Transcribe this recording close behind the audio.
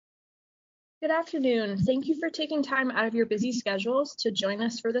Good afternoon. Thank you for taking time out of your busy schedules to join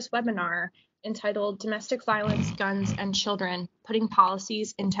us for this webinar entitled Domestic Violence, Guns, and Children, Putting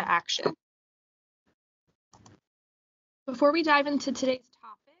Policies into Action. Before we dive into today's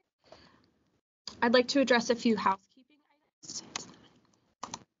topic, I'd like to address a few housekeeping items.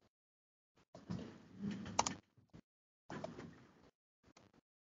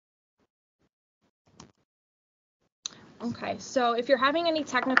 Okay, so if you're having any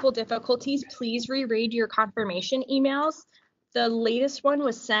technical difficulties, please reread your confirmation emails. The latest one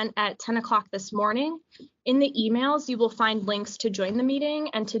was sent at 10 o'clock this morning. In the emails, you will find links to join the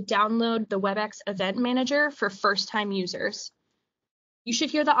meeting and to download the WebEx Event Manager for first-time users. You should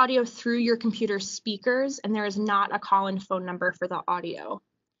hear the audio through your computer's speakers, and there is not a call-in phone number for the audio.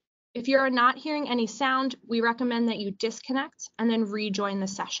 If you are not hearing any sound, we recommend that you disconnect and then rejoin the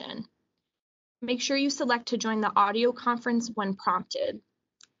session. Make sure you select to join the audio conference when prompted.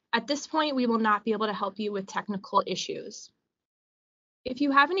 At this point, we will not be able to help you with technical issues. If you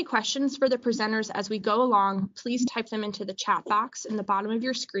have any questions for the presenters as we go along, please type them into the chat box in the bottom of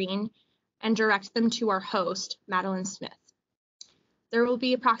your screen and direct them to our host, Madeline Smith. There will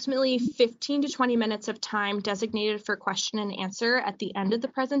be approximately 15 to 20 minutes of time designated for question and answer at the end of the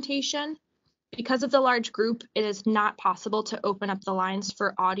presentation. Because of the large group, it is not possible to open up the lines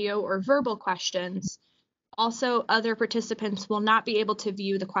for audio or verbal questions. Also, other participants will not be able to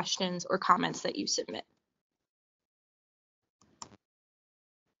view the questions or comments that you submit.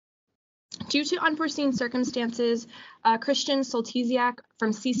 Due to unforeseen circumstances, Christian Soltesiak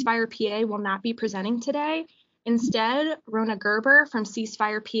from CeaseFirePA will not be presenting today. Instead, Rhona Gerber from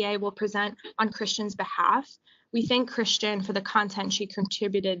CeaseFirePA will present on Christian's behalf. We thank Christian for the content she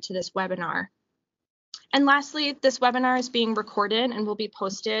contributed to this webinar. And lastly, this webinar is being recorded and will be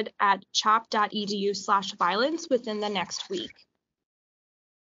posted at chop.edu/violence within the next week.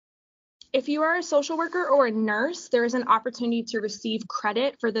 If you are a social worker or a nurse, there is an opportunity to receive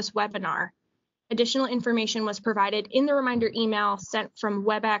credit for this webinar. Additional information was provided in the reminder email sent from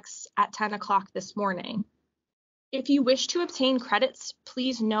WebEx at 10 o'clock this morning. If you wish to obtain credits,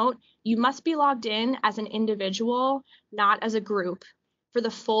 please note you must be logged in as an individual, not as a group, for the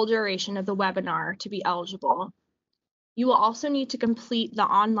full duration of the webinar to be eligible. You will also need to complete the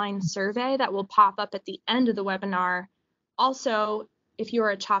online survey that will pop up at the end of the webinar. Also, if you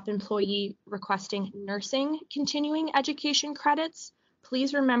are a CHOP employee requesting nursing continuing education credits,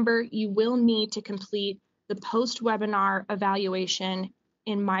 please remember you will need to complete the post-webinar evaluation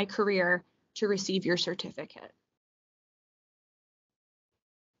in My Career to receive your certificate.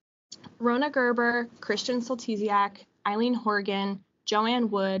 Rhona Gerber, Christian Soltesiak, Eileen Horgan, Joanne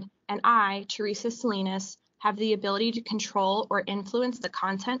Wood, and I, Teresa Salinas, have the ability to control or influence the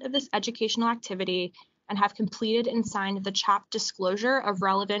content of this educational activity and have completed and signed the CHOP Disclosure of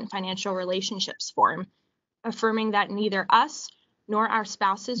Relevant Financial Relationships form, affirming that neither us nor our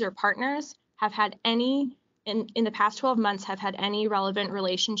spouses or partners have had any, in the past 12 months, have had any relevant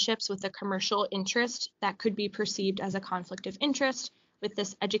relationships with a commercial interest that could be perceived as a conflict of interest with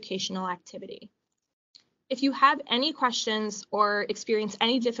this educational activity. If you have any questions or experience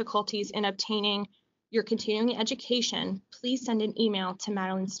any difficulties in obtaining your continuing education, please send an email to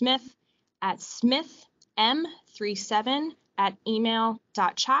Madeline Smith at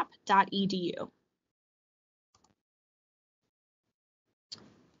smithm37@email.chop.edu.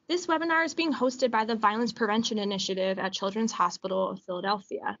 This webinar is being hosted by the Violence Prevention Initiative at Children's Hospital of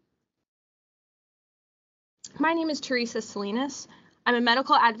Philadelphia. My name is Teresa Salinas. I'm a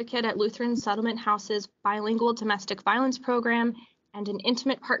medical advocate at Lutheran Settlement House's Bilingual Domestic Violence Program and an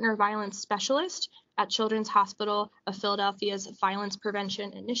intimate partner violence specialist at Children's Hospital of Philadelphia's Violence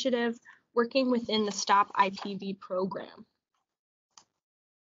Prevention Initiative, working within the Stop IPV program.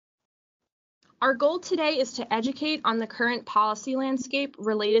 Our goal today is to educate on the current policy landscape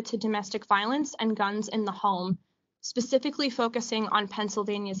related to domestic violence and guns in the home, specifically focusing on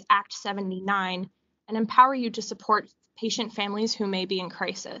Pennsylvania's Act 79, and empower you to support patient families who may be in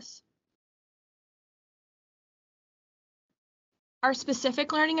crisis. Our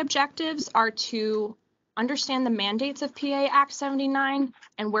specific learning objectives are to understand the mandates of PA Act 79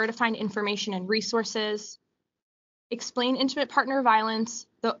 and where to find information and resources, explain intimate partner violence,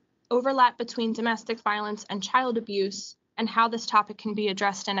 the overlap between domestic violence and child abuse, and how this topic can be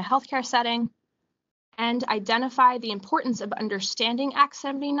addressed in a healthcare setting, and identify the importance of understanding Act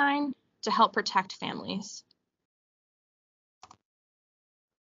 79 to help protect families.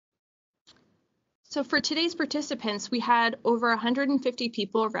 So for today's participants, we had over 150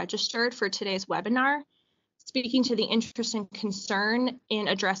 people registered for today's webinar, speaking to the interest and concern in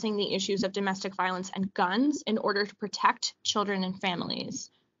addressing the issues of domestic violence and guns in order to protect children and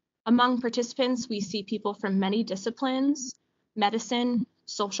families. Among participants, we see people from many disciplines: medicine,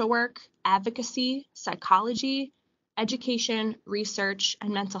 social work, advocacy, psychology, education, research,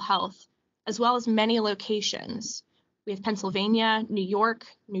 and mental health, as well as many locations. We have Pennsylvania, New York,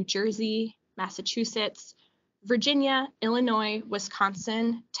 New Jersey, Massachusetts, Virginia, Illinois,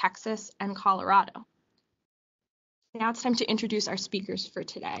 Wisconsin, Texas, and Colorado. Now it's time to introduce our speakers for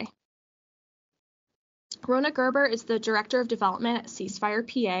today. Rhona Gerber is the Director of Development at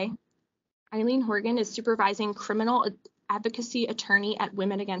CeaseFirePA. Eileen Horgan is Supervising Criminal Advocacy Attorney at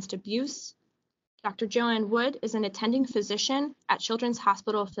Women Against Abuse. Dr. Joanne Wood is an attending physician at Children's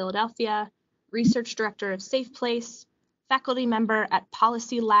Hospital of Philadelphia, Research Director of Safe Place, faculty member at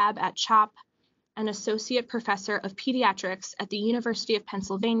PolicyLab at CHOP, and Associate Professor of Pediatrics at the University of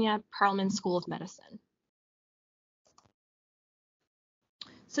Pennsylvania Perelman School of Medicine.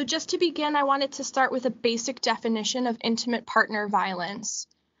 So just to begin, I wanted to start with a basic definition of intimate partner violence.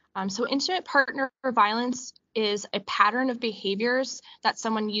 So intimate partner violence is a pattern of behaviors that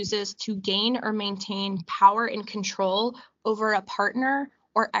someone uses to gain or maintain power and control over a partner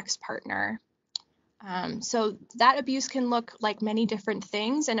or ex-partner. So that abuse can look like many different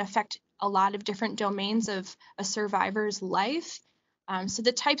things and affect a lot of different domains of a survivor's life. So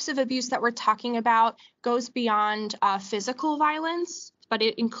the types of abuse that we're talking about goes beyond physical violence, but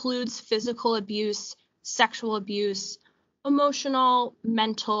it includes physical abuse, sexual abuse, emotional,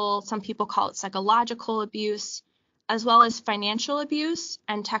 mental, some people call it psychological abuse, as well as financial abuse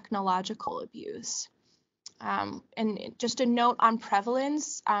and technological abuse. And just a note on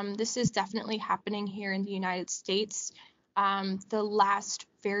prevalence, this is definitely happening here in the United States. The last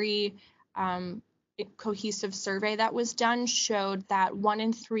very cohesive survey that was done showed that 1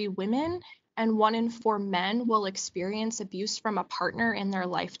 in 3 women and 1 in 4 men will experience abuse from a partner in their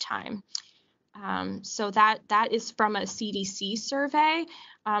lifetime. So that is from a CDC survey.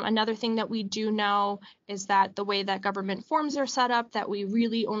 Another thing that we do know is that the way that government forms are set up, that we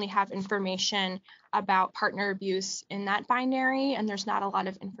really only have information about partner abuse in that binary, and there's not a lot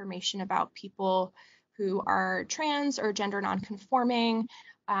of information about people who are trans or gender nonconforming,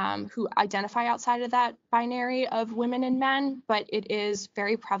 who identify outside of that binary of women and men, but it is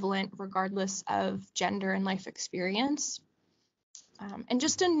very prevalent regardless of gender and life experience. And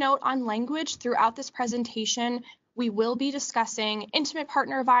just a note on language, throughout this presentation, we will be discussing intimate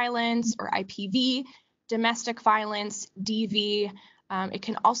partner violence, or IPV, domestic violence, DV. It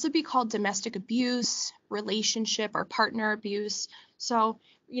can also be called domestic abuse, relationship or partner abuse. So,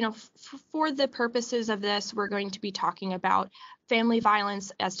 for the purposes of this, we're going to be talking about family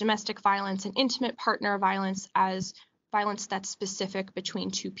violence as domestic violence and intimate partner violence as violence that's specific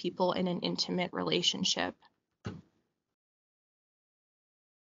between two people in an intimate relationship.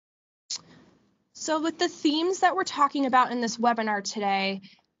 So with the themes that we're talking about in this webinar today,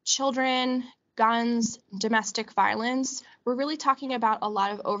 children, guns, domestic violence, we're really talking about a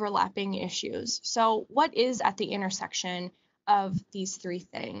lot of overlapping issues. So what is at the intersection of these three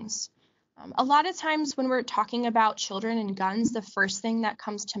things? A lot of times when we're talking about children and guns, the first thing that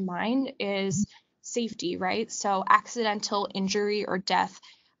comes to mind is safety, right? So accidental injury or death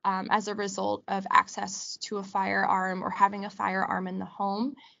as a result of access to a firearm or having a firearm in the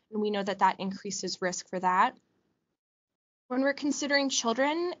home. And we know that that increases risk for that. When we're considering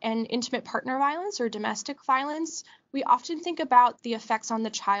children and intimate partner violence or domestic violence, we often think about the effects on the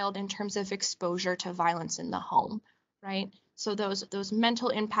child in terms of exposure to violence in the home, right? So those mental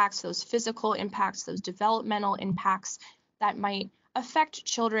impacts, those physical impacts, those developmental impacts that might affect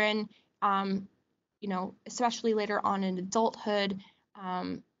children, especially later on in adulthood,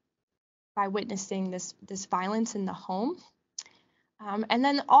 by witnessing this violence in the home. And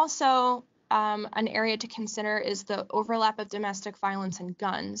then also an area to consider is the overlap of domestic violence and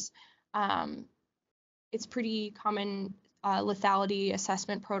guns. It's pretty common lethality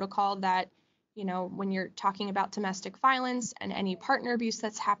assessment protocol that, when you're talking about domestic violence and any partner abuse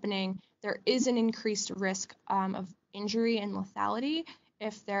that's happening, there is an increased risk of injury and lethality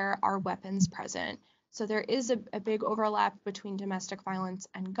if there are weapons present. So there is a big overlap between domestic violence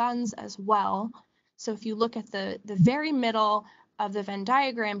and guns as well. So if you look at the very middle of the Venn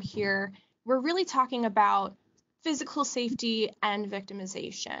diagram here, we're really talking about physical safety and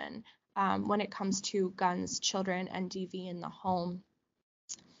victimization when it comes to guns, children, and DV in the home.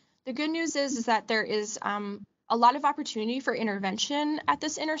 The good news is that there is a lot of opportunity for intervention at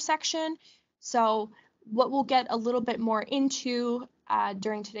this intersection. So what we'll get a little bit more into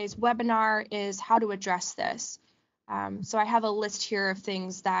during today's webinar is how to address this. So I have a list here of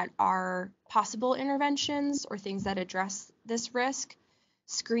things that are possible interventions or things that address this risk.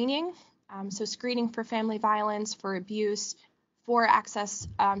 Screening, so screening for family violence, for abuse, for access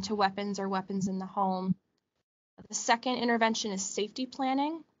to weapons or weapons in the home. The second intervention is safety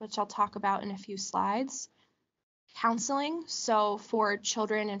planning, which I'll talk about in a few slides. Counseling, so for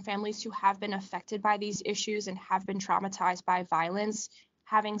children and families who have been affected by these issues and have been traumatized by violence,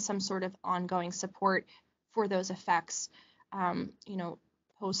 having some sort of ongoing support for those effects,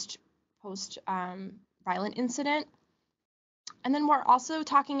 post violent incident. And then we're also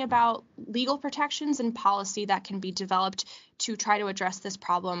talking about legal protections and policy that can be developed to try to address this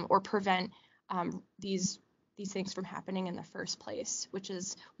problem or prevent these things from happening in the first place, which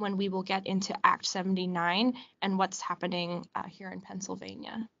is when we will get into Act 79 and what's happening here in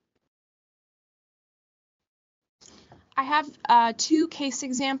Pennsylvania. I have 2 case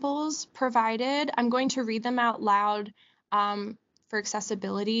examples provided. I'm going to read them out loud for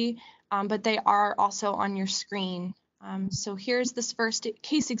accessibility, but they are also on your screen. So here's this first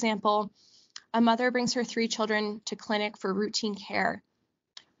case example. A mother brings her 3 children to clinic for routine care.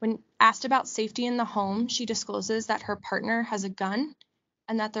 When asked about safety in the home, she discloses that her partner has a gun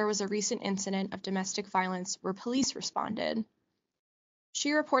and that there was a recent incident of domestic violence where police responded.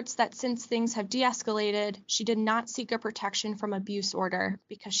 She reports that since things have de-escalated, she did not seek a protection from abuse order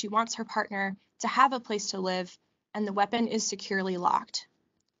because she wants her partner to have a place to live and the weapon is securely locked.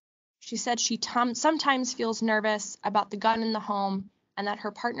 She said she sometimes feels nervous about the gun in the home and that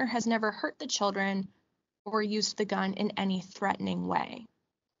her partner has never hurt the children or used the gun in any threatening way.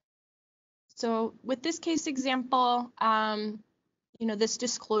 So with this case example, this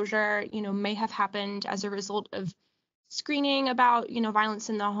disclosure, may have happened as a result of screening about, violence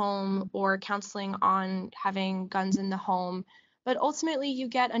in the home or counseling on having guns in the home. But ultimately, you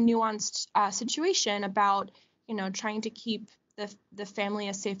get a nuanced situation about, trying to keep the family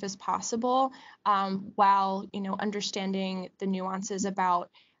as safe as possible while, understanding the nuances about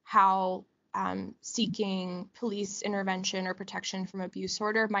how seeking police intervention or protection from abuse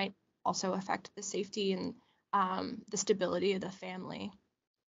order might also affect the safety and the stability of the family.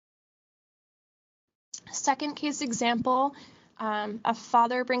 Second case example, a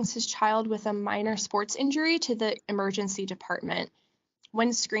father brings his child with a minor sports injury to the emergency department.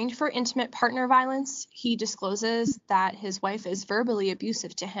 When screened for intimate partner violence, he discloses that his wife is verbally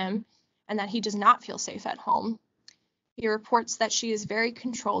abusive to him and that he does not feel safe at home. He reports that she is very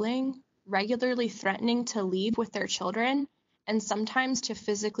controlling, regularly threatening to leave with their children, and sometimes to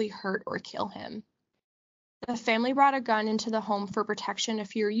physically hurt or kill him. The family brought a gun into the home for protection a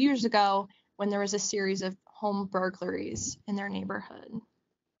few years ago when there was a series of home burglaries in their neighborhood.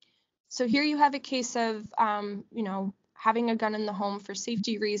 So here you have a case of, having a gun in the home for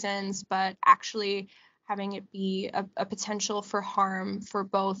safety reasons, but actually having it be a potential for harm for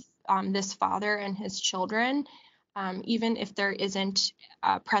both this father and his children, even if there isn't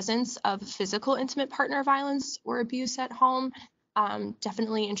presence of physical intimate partner violence or abuse at home.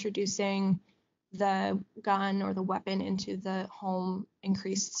 Definitely introducing the gun or the weapon into the home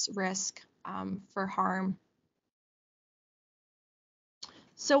increases risk for harm.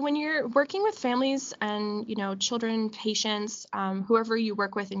 So when you're working with families and, children, patients, whoever you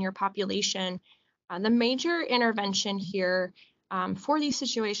work with in your population, the major intervention here for these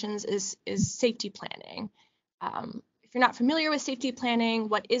situations is safety planning. If you're not familiar with safety planning,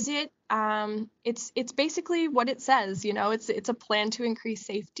 what is it? It's basically what it says. It's a plan to increase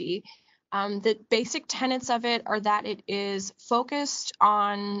safety. The basic tenets of it are that it is focused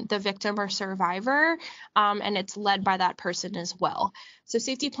on the victim or survivor, and it's led by that person as well. So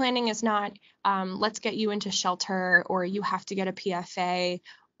safety planning is not, let's get you into shelter, or you have to get a PFA,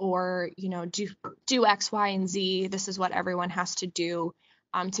 or, do X, Y, and Z. This is what everyone has to do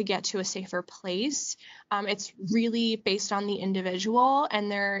to get to a safer place. It's really based on the individual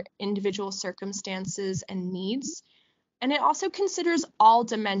and their individual circumstances and needs. And it also considers all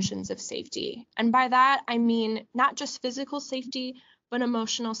dimensions of safety. And by that, I mean not just physical safety, but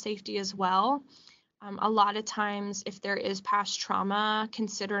emotional safety as well. A lot of times, if there is past trauma,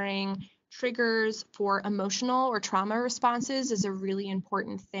 considering triggers for emotional or trauma responses is a really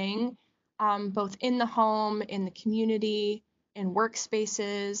important thing, both in the home, in the community, in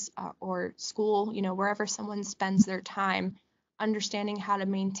workspaces, or school, wherever someone spends their time, understanding how to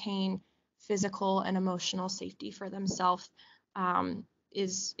maintain physical and emotional safety for themselves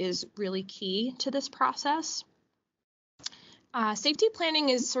is really key to this process. Safety planning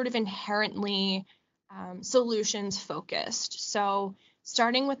is sort of inherently solutions focused. So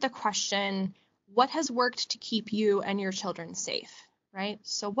starting with the question, what has worked to keep you and your children safe, right?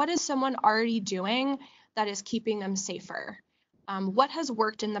 So what is someone already doing that is keeping them safer? What has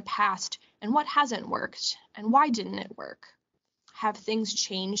worked in the past and what hasn't worked, and why didn't it work? Have things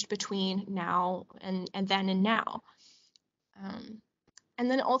changed between now and then and now? And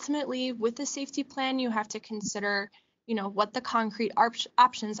then ultimately, with the safety plan, you have to consider, what the concrete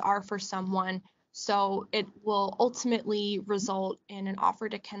options are for someone. So it will ultimately result in an offer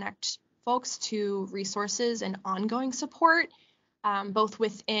to connect folks to resources and ongoing support, both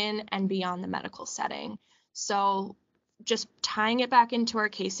within and beyond the medical setting. So just tying it back into our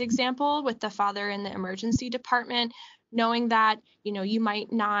case example with the father in the emergency department, knowing that, you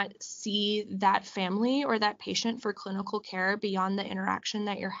might not see that family or that patient for clinical care beyond the interaction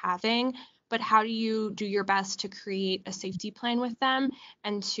that you're having, but how do you do your best to create a safety plan with them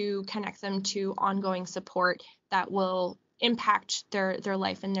and to connect them to ongoing support that will impact their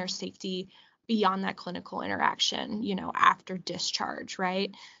life and their safety beyond that clinical interaction, after discharge,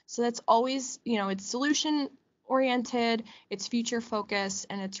 right? So that's always, it's solution oriented, it's future focused,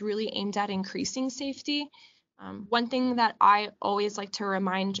 and it's really aimed at increasing safety. One thing that I always like to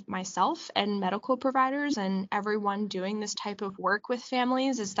remind myself and medical providers and everyone doing this type of work with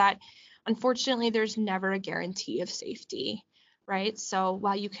families is that unfortunately there's never a guarantee of safety, right? So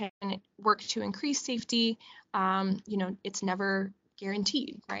while you can work to increase safety, it's never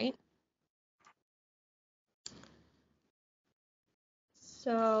guaranteed, right?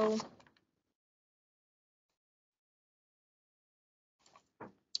 So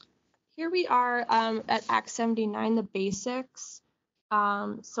here we are at Act 79, the basics.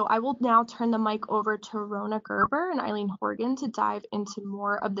 So I will now turn the mic over to Rhona Gerber and Eileen Horgan to dive into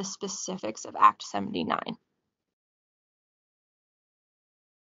more of the specifics of Act 79.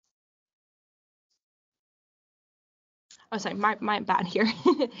 Oh, sorry, my bad here.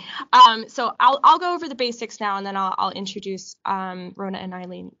 So I'll go over the basics now, and then I'll introduce Rhona and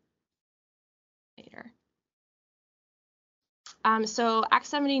Eileen later. So Act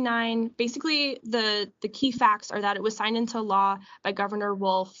 79, basically the key facts are that it was signed into law by Governor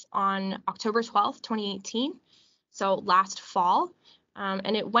Wolf on October 12th, 2018, so last fall,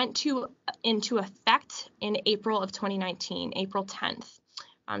 and it went into effect in April of 2019, April 10th.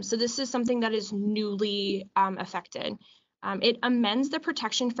 So this is something that is newly affected. It amends the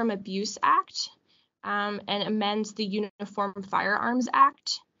Protection from Abuse Act and amends the Uniform Firearms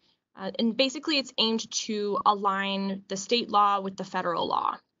Act. And basically, it's aimed to align the state law with the federal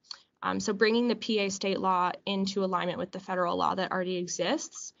law. So bringing the PA state law into alignment with the federal law that already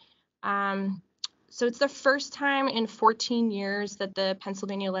exists. So it's the first time in 14 years that the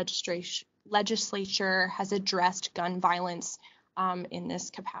Pennsylvania legislature has addressed gun violence in this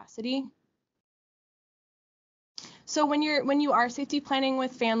capacity. So when you are safety planning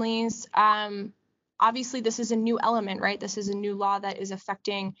with families, obviously this is a new element, right? This is a new law that is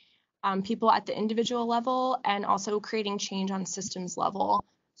affecting people at the individual level and also creating change on systems level.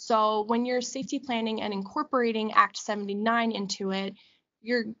 So when you're safety planning and incorporating Act 79 into it,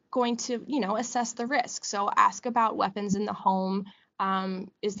 you're going to, assess the risk. So ask about weapons in the home.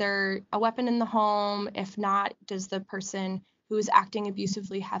 Is there a weapon in the home? If not, does the person who is acting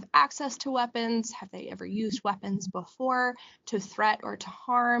abusively have access to weapons? Have they ever used weapons before to threat or to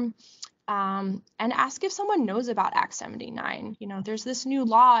harm? And ask if someone knows about Act 79. There's this new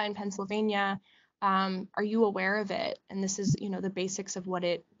law in Pennsylvania. Are you aware of it? And this is, the basics of what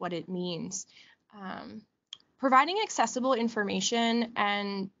it means. Providing accessible information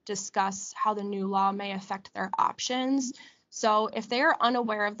and discuss how the new law may affect their options. So if they are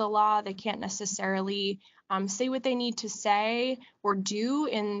unaware of the law, they can't necessarily say what they need to say or do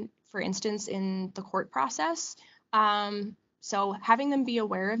for instance, in the court process. So having them be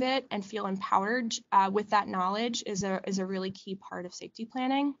aware of it and feel empowered with that knowledge is a really key part of safety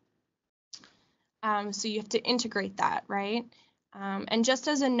planning. So you have to integrate that, right? And just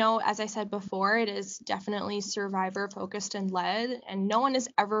as a note, as I said before, it is definitely survivor focused and led, and no one is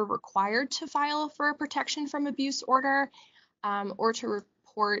ever required to file for a protection from abuse order or to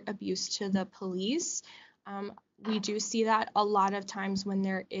report abuse to the police. We do see that a lot of times when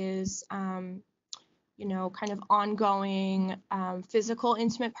there is kind of ongoing physical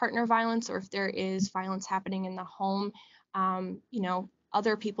intimate partner violence, or if there is violence happening in the home,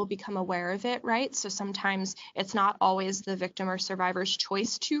 other people become aware of it, right? So sometimes it's not always the victim or survivor's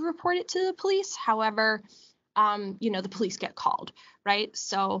choice to report it to the police. However, the police get called, right?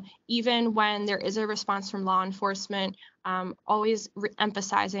 So even when there is a response from law enforcement, always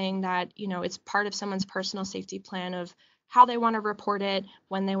emphasizing that, it's part of someone's personal safety plan of how they want to report it,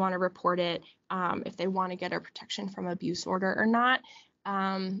 when they want to report it, if they want to get a protection from abuse order or not.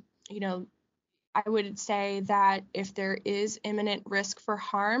 I would say that if there is imminent risk for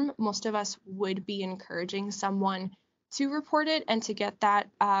harm, most of us would be encouraging someone to report it and to get that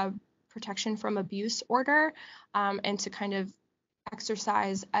protection from abuse order and to kind of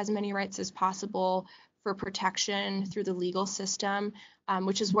exercise as many rights as possible for protection through the legal system,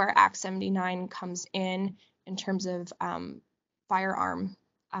 which is where Act 79 comes in terms of firearm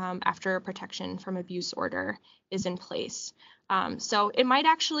after a protection from abuse order is in place. So it might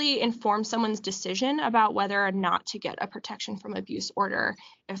actually inform someone's decision about whether or not to get a protection from abuse order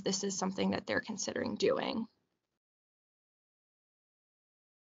if this is something that they're considering doing.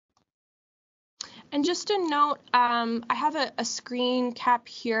 And just a note, I have a screen cap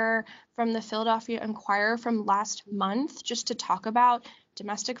here from the Philadelphia Inquirer from last month, just to talk about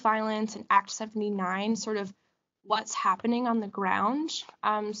domestic violence and Act 79, sort of what's happening on the ground.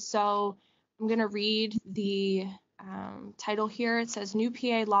 So I'm going to read the title here. It says, new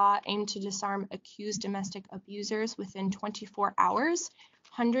PA law aimed to disarm accused domestic abusers within 24 hours.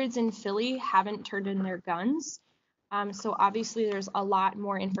 Hundreds in Philly haven't turned in their guns. So obviously there's a lot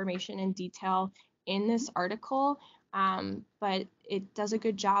more information and detail in this article, but it does a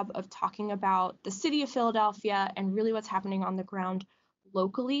good job of talking about the city of Philadelphia and really what's happening on the ground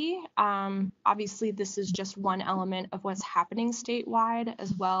locally. Obviously, this is just one element of what's happening statewide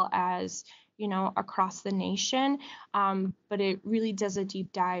as well as, you know, across the nation, but it really does a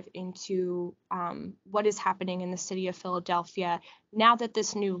deep dive into what is happening in the city of Philadelphia now that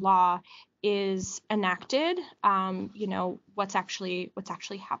this new law is enacted. You know, what's actually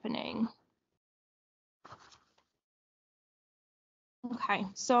happening. Okay,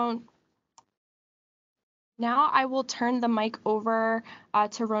 so now I will turn the mic over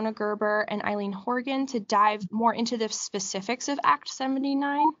to Rhona Gerber and Eileen Horgan to dive more into the specifics of Act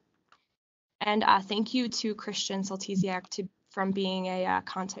 79. And thank you to Christian Saltesiak from being a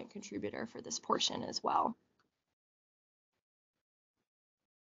content contributor for this portion as well.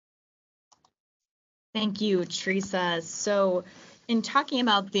 Thank you, Teresa. So in talking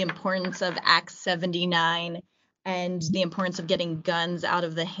about the importance of Act 79 and the importance of getting guns out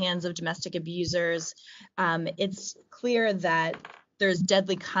of the hands of domestic abusers, it's clear that there's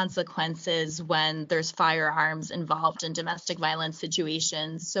deadly consequences when there's firearms involved in domestic violence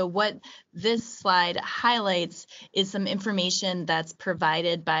situations. So what this slide highlights is some information that's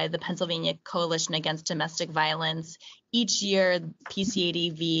provided by the Pennsylvania Coalition Against Domestic Violence. Each year,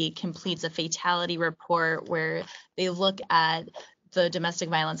 PCADV completes a fatality report where they look at the domestic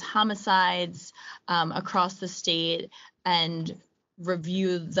violence homicides across the state and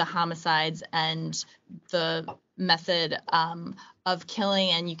review the homicides and the method of killing.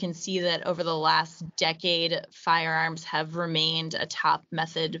 And you can see that over the last decade, firearms have remained a top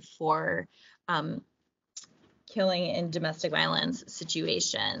method for killing in domestic violence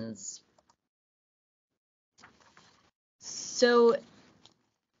situations. So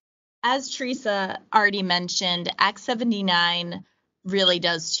as Teresa already mentioned, Act 79 really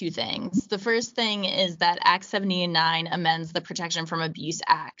does two things. The first thing is that Act 79 amends the Protection from Abuse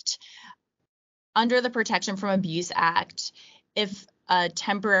Act. Under the Protection from Abuse Act, if a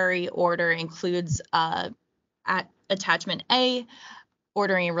temporary order includes attachment A,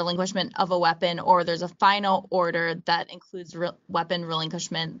 ordering a relinquishment of a weapon, or there's a final order that includes weapon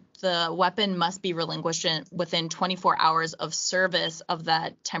relinquishment, the weapon must be relinquished within 24 hours of service of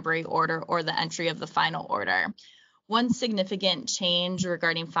that temporary order or the entry of the final order. One significant change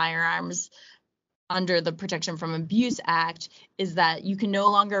regarding firearms under the Protection from Abuse Act is that you can no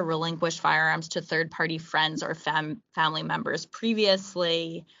longer relinquish firearms to third-party friends or family members.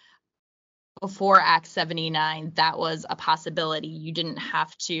 Previously, before Act 79, that was a possibility. You didn't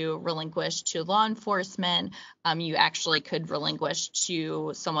have to relinquish to law enforcement. You actually could relinquish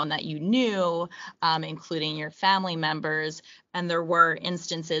to someone that you knew, including your family members. And there were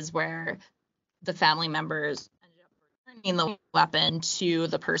instances where the family members ended up returning the weapon to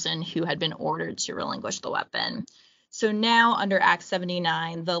the person who had been ordered to relinquish the weapon. So now under Act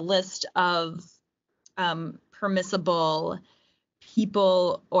 79, the list of permissible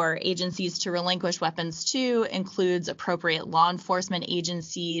people or agencies to relinquish weapons to includes appropriate law enforcement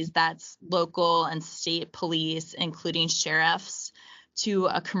agencies, that's local and state police, including sheriffs, to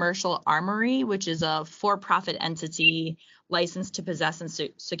a commercial armory, which is a for-profit entity licensed to possess and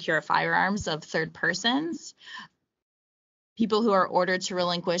secure firearms of third persons. People who are ordered to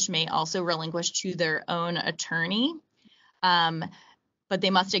relinquish may also relinquish to their own attorney. But they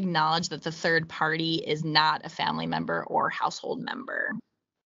must acknowledge that the third party is not a family member or household member.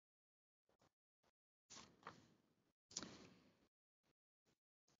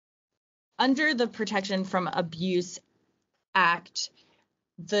 Under the Protection from Abuse Act,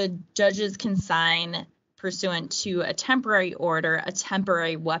 the judges can sign pursuant to a temporary order, a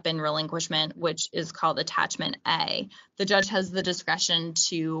temporary weapon relinquishment, which is called Attachment A. The judge has the discretion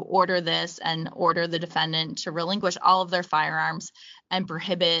to order this and order the defendant to relinquish all of their firearms and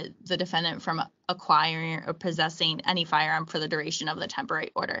prohibit the defendant from acquiring or possessing any firearm for the duration of the temporary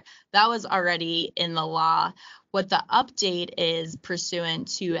order. That was already in the law. What the update is pursuant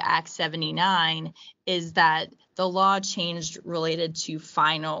to Act 79 is that the law changed related to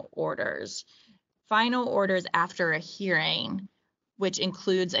final orders. Final orders after a hearing, which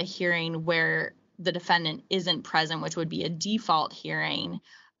includes a hearing where the defendant isn't present, which would be a default hearing,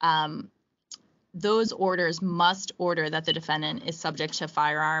 those orders must order that the defendant is subject to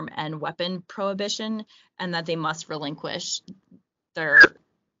firearm and weapon prohibition and that they must relinquish their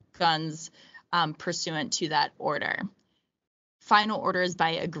guns pursuant to that order. Final orders by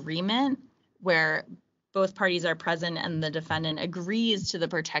agreement, where both parties are present and the defendant agrees to the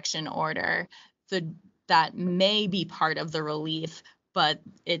protection order, that may be part of the relief, but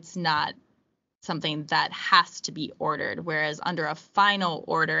it's not something that has to be ordered. Whereas under a final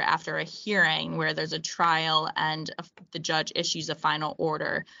order after a hearing where there's a trial and the judge issues a final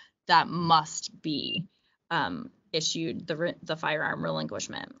order, that must be issued, the firearm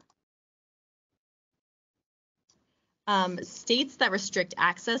relinquishment. States that restrict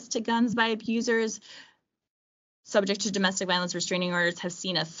access to guns by abusers subject to domestic violence restraining orders have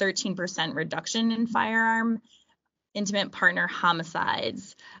seen a 13% reduction in firearm intimate partner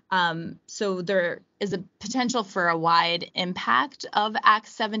homicides. So there is a potential for a wide impact of Act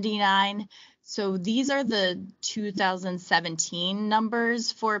 79. So these are the 2017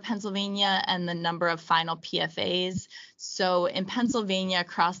 numbers for Pennsylvania and the number of final PFAs. So in Pennsylvania,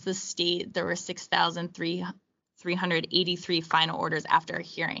 across the state, there were 6,383 final orders after a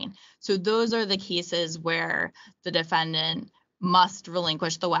hearing. So those are the cases where the defendant must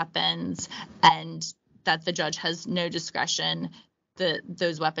relinquish the weapons and that the judge has no discretion,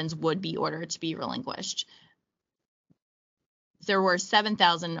 those weapons would be ordered to be relinquished. There were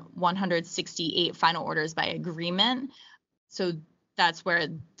 7,168 final orders by agreement. So that's where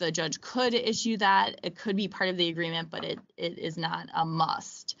the judge could issue that. It could be part of the agreement, but it is not a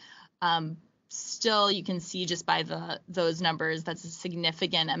must. Still, you can see just by those numbers, that's a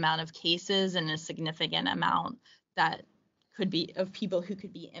significant amount of cases and a significant amount that could be of people who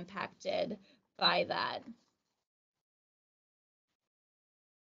could be impacted by that.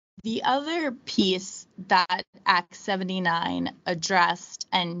 The other piece that Act 79 addressed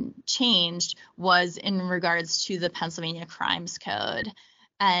and changed was in regards to the Pennsylvania Crimes Code.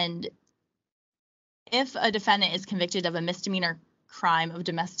 And if a defendant is convicted of a misdemeanor crime of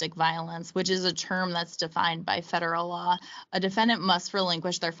domestic violence, which is a term that's defined by federal law, a defendant must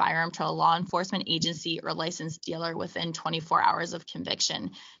relinquish their firearm to a law enforcement agency or licensed dealer within 24 hours of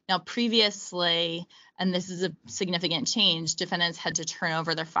conviction. Now, previously, and this is a significant change, defendants had to turn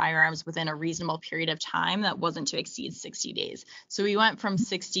over their firearms within a reasonable period of time that wasn't to exceed 60 days. So we went from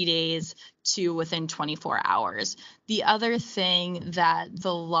 60 days to within 24 hours. The other thing that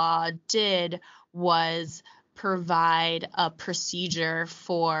the law did was provide a procedure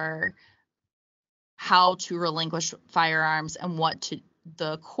for how to relinquish firearms and what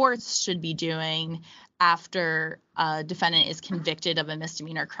the courts should be doing after a defendant is convicted of a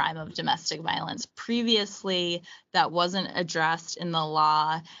misdemeanor crime of domestic violence. Previously, that wasn't addressed in the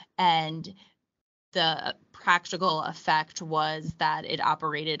law, and the practical effect was that it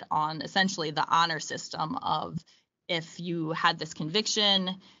operated on essentially the honor system of if you had this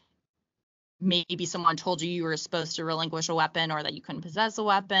conviction, maybe someone told you were supposed to relinquish a weapon or that you couldn't possess a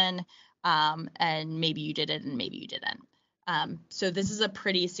weapon, and maybe you did it and maybe you didn't. So this is a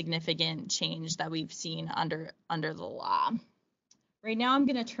pretty significant change that we've seen under the law. Right now, I'm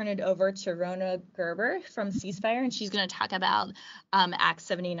going to turn it over to Rhona Gerber from CeaseFire, and she's going to talk about Act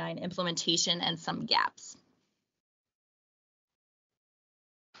 79 implementation and some gaps.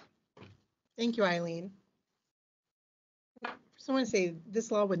 Thank you, Eileen. First, I want to say this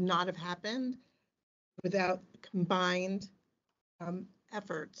law would not have happened without combined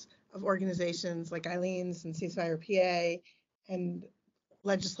efforts of organizations like Eileen's and CeaseFirePA and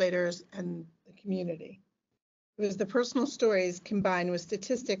legislators and the community. It was the personal stories combined with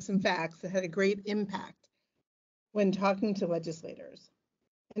statistics and facts that had a great impact when talking to legislators.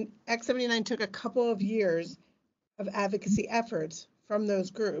 And Act 79 took a couple of years of advocacy efforts from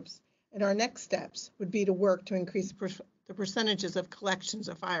those groups, and our next steps would be to work to increase the percentages of collections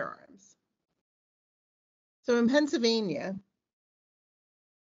of firearms. So in Pennsylvania,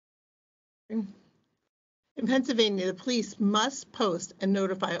 the police must post and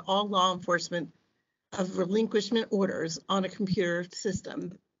notify all law enforcement of relinquishment orders on a computer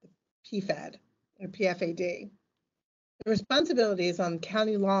system, PFAD, or PFAD. The responsibility is on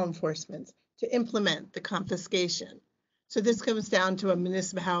county law enforcement to implement the confiscation. So this comes down to a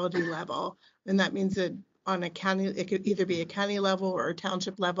municipality level, and that means that on a county, it could either be a county level or a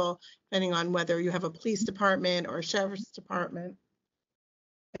township level, depending on whether you have a police department or a sheriff's department.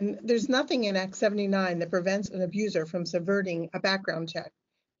 And there's nothing in Act 79 that prevents an abuser from subverting a background check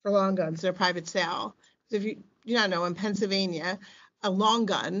for long guns in a private sale. So if you don't know, in Pennsylvania, a long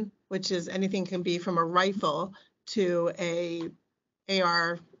gun, which is anything can be from a rifle to a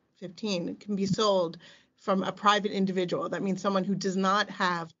AR-15, can be sold from a private individual. That means someone who does not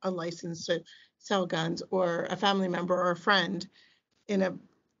have a license to sell guns, or a family member or a friend in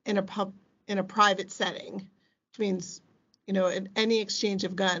a private setting, which means, you know, any exchange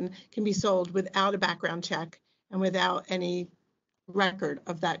of gun can be sold without a background check and without any record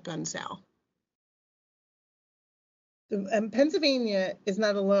of that gun sale. Pennsylvania is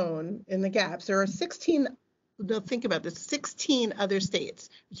not alone in the gaps. There are 16, think about this, 16 other states,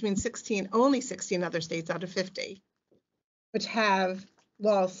 which means only 16 other states out of 50, which have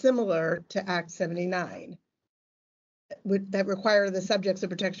laws similar to Act 79 that require the subjects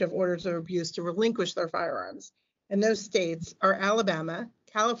of protection of orders of abuse to relinquish their firearms. And those states are Alabama,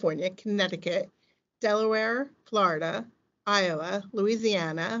 California, Connecticut, Delaware, Florida, Iowa,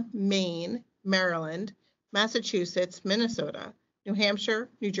 Louisiana, Maine, Maryland, Massachusetts, Minnesota, New Hampshire,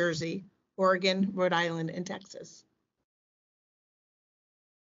 New Jersey, Oregon, Rhode Island, and Texas.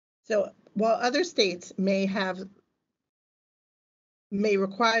 So while other states may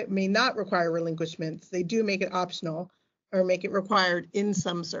not require relinquishments, they do make it optional or make it required in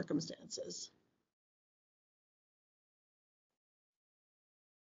some circumstances.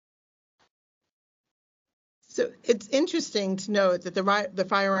 So it's interesting to note that the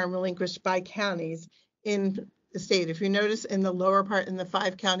firearm relinquished by counties in the state, if you notice in the lower part in the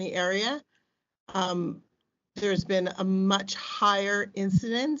 5-county area, there's been a much higher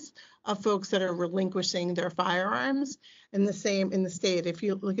incidence of folks that are relinquishing their firearms, and the same in the state. If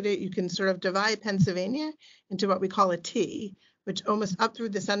you look at it, you can sort of divide Pennsylvania into what we call a T, which almost up through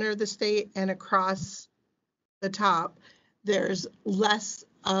the center of the state and across the top, there's less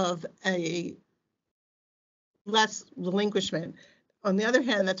relinquishment. On the other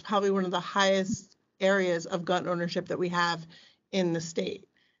hand, that's probably one of the highest areas of gun ownership that we have in the state.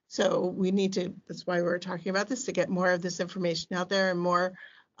 So we need to, that's why we're talking about this, to get more of this information out there and more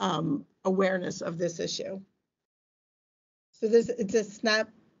awareness of this issue. So it's a snap.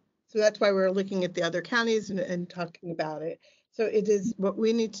 So that's why we're looking at the other counties and talking about it. So it is, what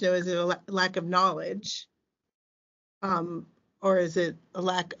we need to know, is it a lack of knowledge? Or is it a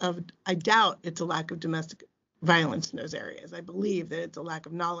lack of, I doubt it's a lack of domestic violence in those areas. I believe that it's a lack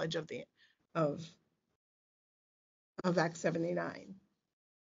of knowledge of Act 79.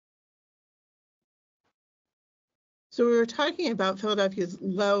 So we were talking about Philadelphia's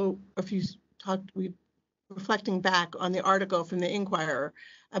low, reflecting back on the article from the Inquirer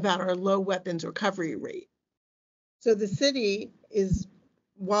about our low weapons recovery rate. So the city is,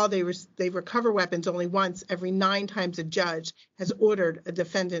 while they recover weapons only once every 9 times a judge has ordered a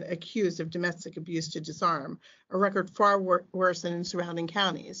defendant accused of domestic abuse to disarm, a record far worse than in surrounding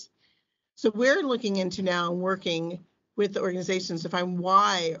counties. So we're looking into now and working with the organizations to find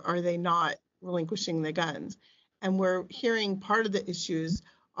why are they not relinquishing the guns. And we're hearing part of the issues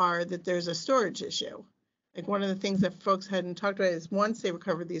are that there's a storage issue. Like, one of the things that folks hadn't talked about is, once they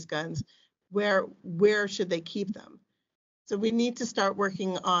recover these guns, where should they keep them? So we need to start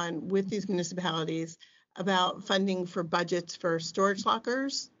working on, with these municipalities, about funding for budgets for storage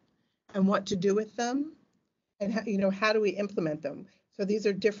lockers and what to do with them, and how do we implement them. So these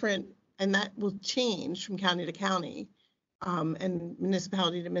are different, and that will change from county to county and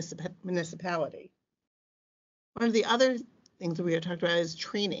municipality to municipality. One of the other things that we had talked about is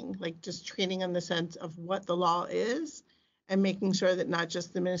training, like just training on the sense of what the law is, and making sure that not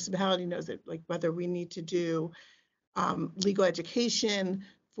just the municipality knows it, like whether we need to do legal education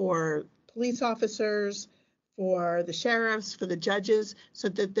for police officers, for the sheriffs, for the judges, so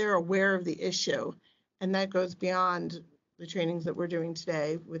that they're aware of the issue. And that goes beyond the trainings that we're doing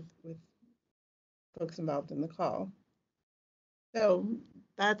today with folks involved in the call. So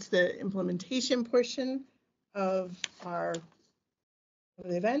that's the implementation portion of the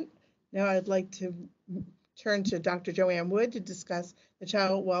event. Now I'd like to turn to Dr. Joanne Wood to discuss the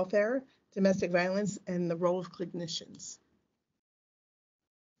child welfare, domestic violence, and the role of clinicians.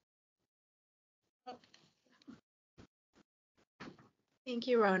 Thank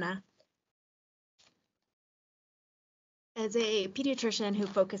you, Rhona. As a pediatrician who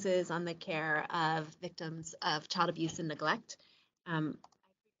focuses on the care of victims of child abuse and neglect,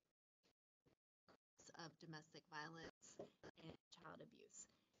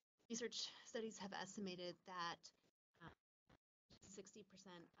 research studies have estimated that 60%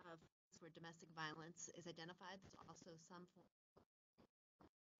 of where domestic violence is identified, there's also some form of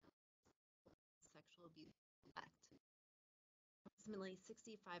sexual abuse. Approximately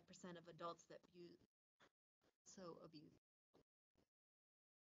 65% of adults that abuse.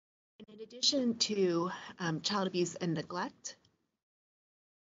 In addition to child abuse and neglect,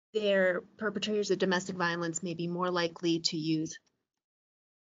 their perpetrators of domestic violence may be more likely to use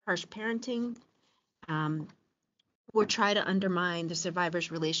harsh parenting or try to undermine the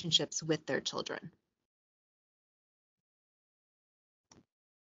survivors' relationships with their children.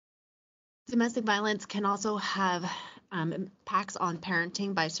 Domestic violence can also have impacts on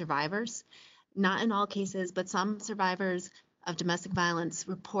parenting by survivors. Not in all cases, but some survivors of domestic violence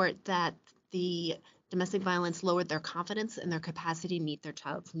report that the domestic violence lowered their confidence and their capacity to meet their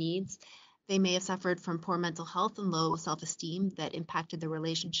child's needs. They may have suffered from poor mental health and low self-esteem that impacted their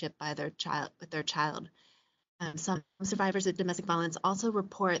relationship with their child. Some survivors of domestic violence also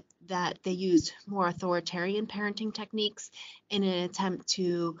report that they used more authoritarian parenting techniques in an attempt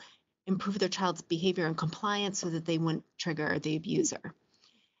to improve their child's behavior and compliance so that they wouldn't trigger the abuser.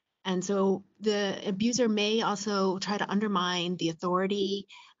 And so the abuser may also try to undermine the authority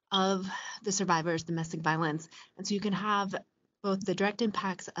of the survivor's domestic violence. And so you can have both the direct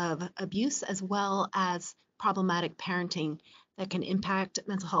impacts of abuse as well as problematic parenting that can impact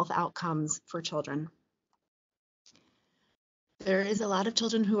mental health outcomes for children. There is a lot of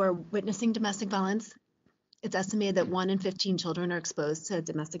children who are witnessing domestic violence. It's estimated that 1 in 15 children are exposed to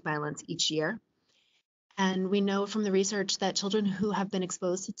domestic violence each year. And we know from the research that children who have been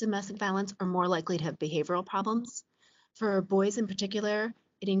exposed to domestic violence are more likely to have behavioral problems. For boys in particular,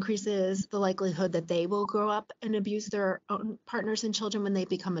 it increases the likelihood that they will grow up and abuse their own partners and children when they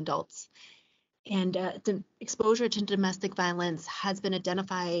become adults. And the exposure to domestic violence has been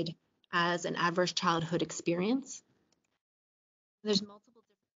identified as an adverse childhood experience. There's multiple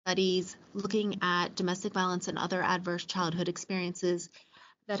different studies looking at domestic violence and other adverse childhood experiences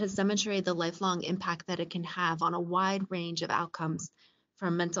that has demonstrated the lifelong impact that it can have on a wide range of outcomes,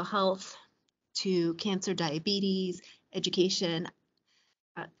 from mental health to cancer, diabetes, education,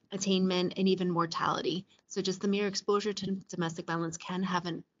 attainment, and even mortality. So just the mere exposure to domestic violence can have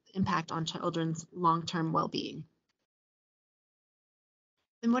an impact on children's long-term well-being.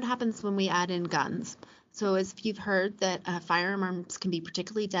 Then what happens when we add in guns? So as you've heard, that firearms can be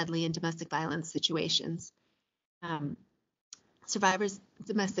particularly deadly in domestic violence situations. Survivors of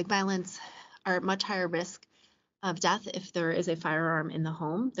domestic violence are at much higher risk of death if there is a firearm in the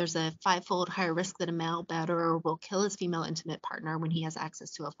home. There's a 5-fold higher risk that a male batterer will kill his female intimate partner when he has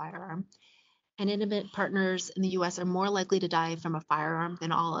access to a firearm. And intimate partners in the U.S. are more likely to die from a firearm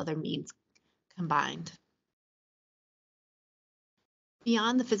than all other means combined.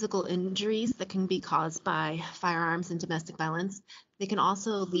 Beyond the physical injuries that can be caused by firearms and domestic violence, they can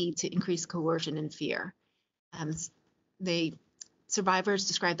also lead to increased coercion and fear. Survivors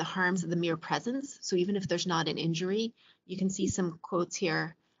describe the harms of the mere presence. So even if there's not an injury, you can see some quotes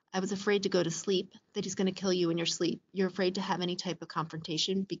here. I was afraid to go to sleep, that he's going to kill you in your sleep. You're afraid to have any type of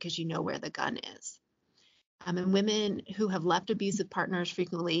confrontation because you know where the gun is. And women who have left abusive partners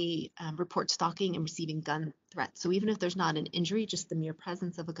frequently report stalking and receiving gun threats. So even if there's not an injury, just the mere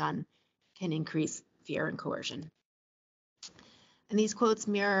presence of a gun can increase fear and coercion. And these quotes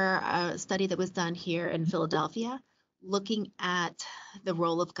mirror a study that was done here in Philadelphia, looking at the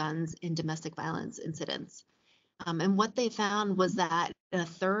role of guns in domestic violence incidents. And what they found was that in a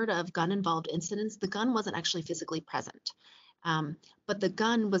third of gun-involved incidents, the gun wasn't actually physically present, but the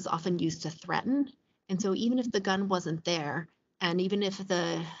gun was often used to threaten. And so even if the gun wasn't there, and even if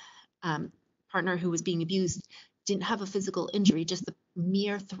the partner who was being abused didn't have a physical injury, just the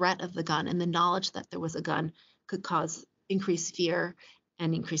mere threat of the gun and the knowledge that there was a gun could cause increased fear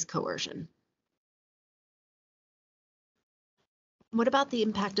and increased coercion. What about the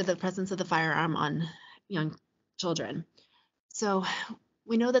impact of the presence of the firearm on young children? So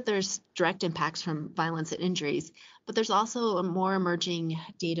we know that there's direct impacts from violence and injuries, but there's also a more emerging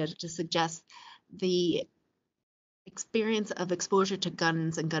data to suggest the experience of exposure to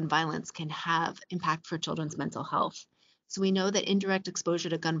guns and gun violence can have impact for children's mental health. So we know that indirect exposure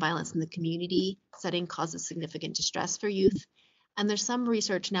to gun violence in the community setting causes significant distress for youth. And there's some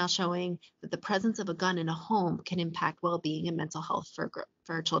research now showing that the presence of a gun in a home can impact well-being and mental health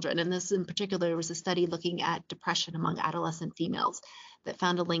for children. And this in particular was a study looking at depression among adolescent females that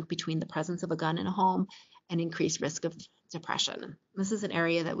found a link between the presence of a gun in a home and increased risk of depression. This is an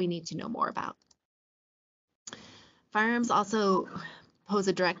area that we need to know more about. Firearms also pose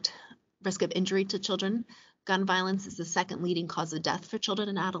a direct risk of injury to children. Gun violence is the second leading cause of death for children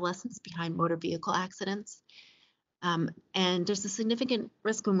and adolescents behind motor vehicle accidents. And there's a significant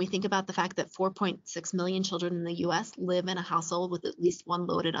risk when we think about the fact that 4.6 million children in the US live in a household with at least one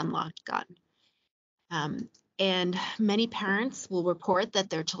loaded unlocked gun. And many parents will report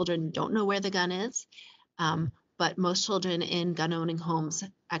that their children don't know where the gun is, but most children in gun-owning homes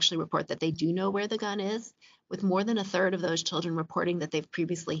actually report that they do know where the gun is, with more than a third of those children reporting that they've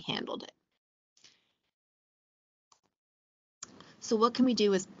previously handled it. So what can we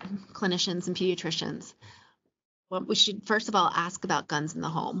do as clinicians and pediatricians? Well, we should first of all ask about guns in the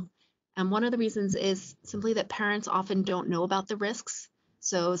home. And one of the reasons is simply that parents often don't know about the risks.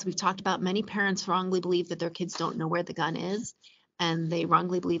 So as we've talked about, many parents wrongly believe that their kids don't know where the gun is, and they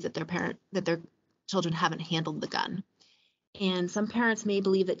wrongly believe that their children haven't handled the gun. And some parents may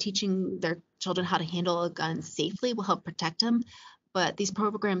believe that teaching their children how to handle a gun safely will help protect them, but these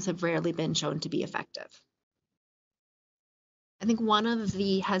programs have rarely been shown to be effective. I think one of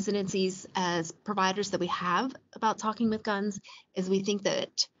the hesitancies as providers that we have about talking with guns is we think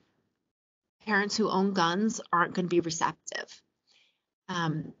that parents who own guns aren't going to be receptive.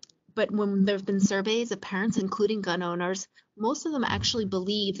 But when there have been surveys of parents, including gun owners, most of them actually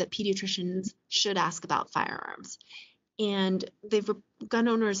believe that pediatricians should ask about firearms. And gun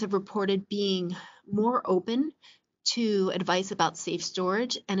owners have reported being more open to advice about safe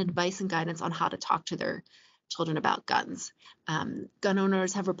storage and advice and guidance on how to talk to their children about guns. Gun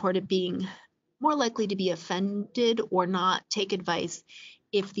owners have reported being more likely to be offended or not take advice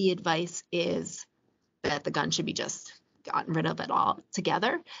if the advice is that the gun should be just gotten rid of it all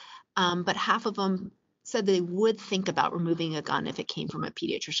together. But half of them said they would think about removing a gun if it came from a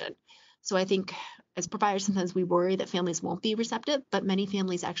pediatrician. So I think as providers, sometimes we worry that families won't be receptive, but many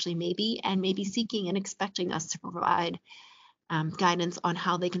families actually may be, and may be seeking and expecting us to provide guidance on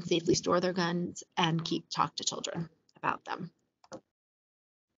how they can safely store their guns and talk to children about them.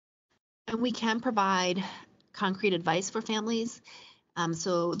 And we can provide concrete advice for families.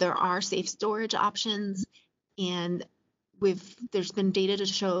 So there are safe storage options, and there's been data to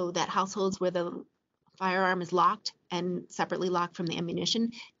show that households where the firearm is locked and separately locked from the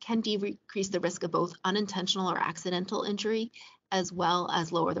ammunition can decrease the risk of both unintentional or accidental injury, as well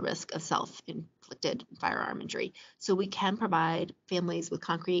as lower the risk of self-inflicted firearm injury. So we can provide families with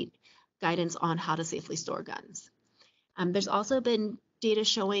concrete guidance on how to safely store guns. There's also been data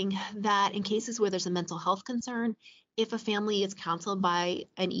showing that in cases where there's a mental health concern, if a family is counseled by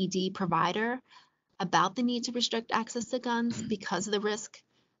an ED provider about the need to restrict access to guns because of the risk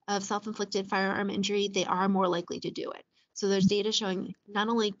of self-inflicted firearm injury, they are more likely to do it. So there's data showing not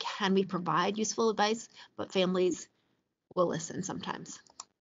only can we provide useful advice, but families will listen sometimes.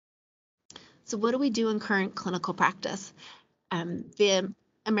 So what do we do in current clinical practice? The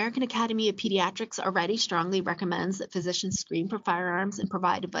American Academy of Pediatrics already strongly recommends that physicians screen for firearms and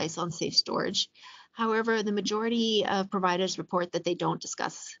provide advice on safe storage. However, the majority of providers report that they don't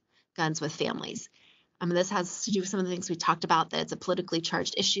discuss guns with families. This has to do with some of the things we talked about, that it's a politically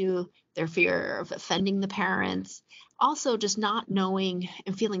charged issue, their fear of offending the parents, also just not knowing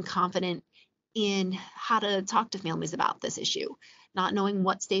and feeling confident in how to talk to families about this issue, not knowing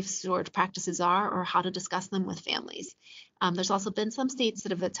what safe storage practices are or how to discuss them with families. There's also been some states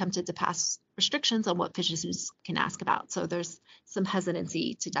that have attempted to pass restrictions on what physicians can ask about, so there's some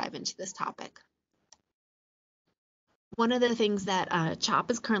hesitancy to dive into this topic. One of the things that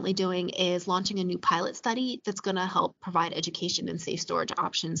CHOP is currently doing is launching a new pilot study that's going to help provide education and safe storage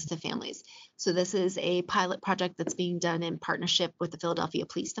options to families. So this is a pilot project that's being done in partnership with the Philadelphia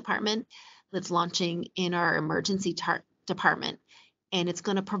Police Department that's launching in our emergency department. And it's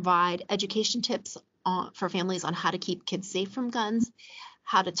going to provide education tips for families on how to keep kids safe from guns,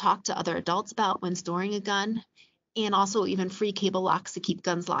 how to talk to other adults about when storing a gun, and also even free cable locks to keep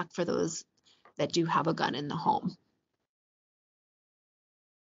guns locked for those that do have a gun in the home.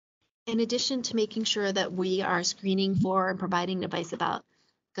 In addition to making sure that we are screening for and providing advice about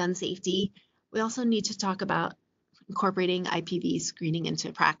gun safety, we also need to talk about incorporating IPV screening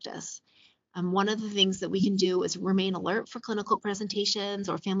into practice. One of the things that we can do is remain alert for clinical presentations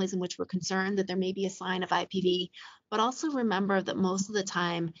or families in which we're concerned that there may be a sign of IPV, but also remember that most of the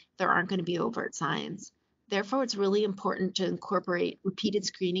time there aren't going to be overt signs. Therefore, it's really important to incorporate repeated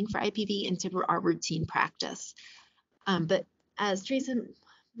screening for IPV into our routine practice. But as Teresa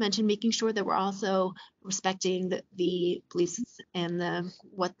mentioned, making sure that we're also respecting the beliefs and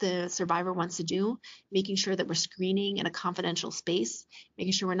what the survivor wants to do, making sure that we're screening in a confidential space,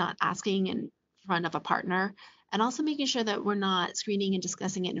 making sure we're not asking in front of a partner, and also making sure that we're not screening and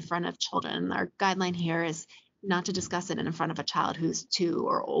discussing it in front of children. Our guideline here is not to discuss it in front of a child who's 2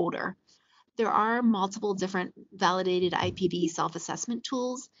 or older. There are multiple different validated IPV self-assessment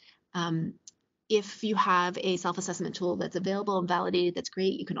tools. If you have a self-assessment tool that's available and validated, that's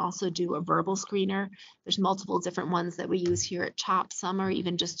great. You can also do a verbal screener. There's multiple different ones that we use here at CHOP. Some are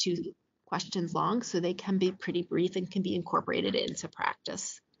even just 2 questions long, so they can be pretty brief and can be incorporated into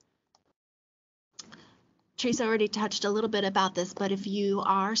practice. Teresa already touched a little bit about this, but if you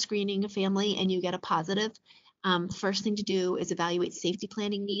are screening a family and you get a positive, first thing to do is evaluate safety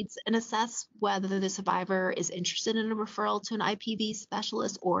planning needs and assess whether the survivor is interested in a referral to an IPV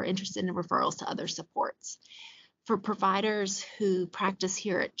specialist or interested in referrals to other supports. For providers who practice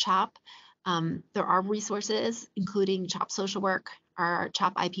here at CHOP, there are resources, including CHOP Social Work, our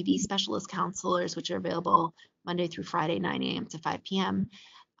CHOP IPV specialist counselors, which are available Monday through Friday, 9 a.m. to 5 p.m.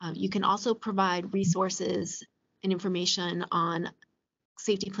 You can also provide resources and information on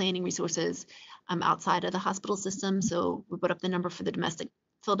safety planning resources outside of the hospital system. So we put up the number for the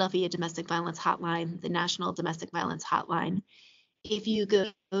Philadelphia Domestic Violence Hotline, the National Domestic Violence Hotline. If you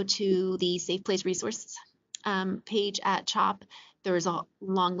go to the Safe Place resource page at CHOP, there is a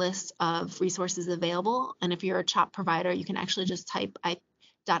long list of resources available. And if you're a CHOP provider, you can actually just type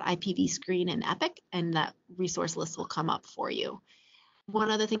 .ipv screen in Epic, and that resource list will come up for you.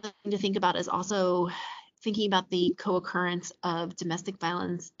 One other thing to think about is also thinking about the co-occurrence of domestic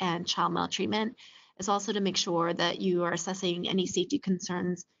violence and child maltreatment is also to make sure that you are assessing any safety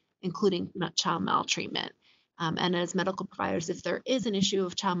concerns, including child maltreatment. And as medical providers, if there is an issue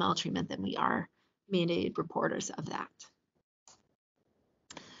of child maltreatment, then we are mandated reporters of that.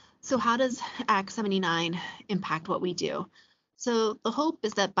 So how does Act 79 impact what we do? So the hope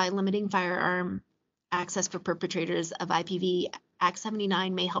is that by limiting firearm access for perpetrators of IPV, Act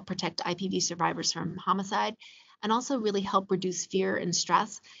 79 may help protect IPV survivors from homicide and also really help reduce fear and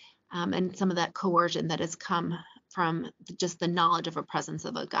stress and some of that coercion that has come from just the knowledge of a presence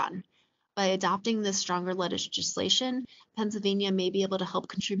of a gun. By adopting this stronger legislation, Pennsylvania may be able to help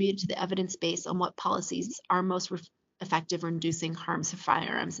contribute to the evidence base on what policies are most effective in reducing harms of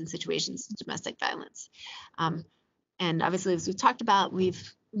firearms in situations of domestic violence. And obviously, as we've talked about,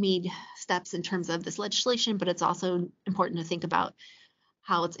 we've made steps in terms of this legislation, but it's also important to think about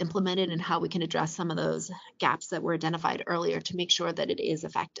how it's implemented and how we can address some of those gaps that were identified earlier to make sure that it is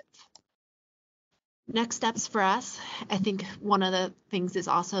effective. Next steps for us, I think one of the things is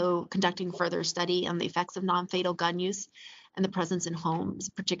also conducting further study on the effects of non-fatal gun use and the presence in homes,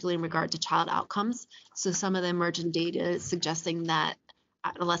 particularly in regard to child outcomes. So some of the emergent data is suggesting that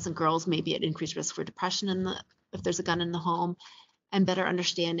adolescent girls may be at increased risk for depression if there's a gun in the home, and better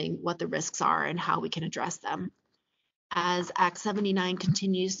understanding what the risks are and how we can address them. As Act 79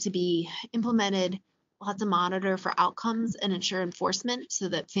 continues to be implemented, we'll have to monitor for outcomes and ensure enforcement so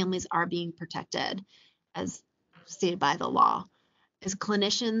that families are being protected as stated by the law. As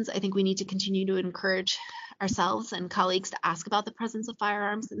clinicians, I think we need to continue to encourage ourselves and colleagues to ask about the presence of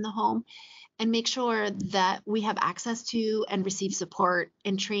firearms in the home and make sure that we have access to and receive support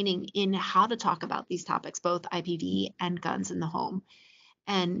and training in how to talk about these topics, both IPV and guns in the home,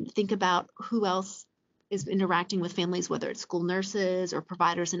 and think about who else is interacting with families, whether it's school nurses or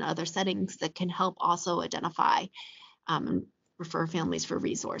providers in other settings that can help also identify and refer families for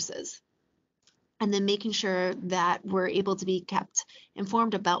resources. And then making sure that we're able to be kept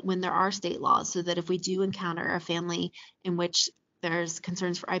informed about when there are state laws so that if we do encounter a family in which there's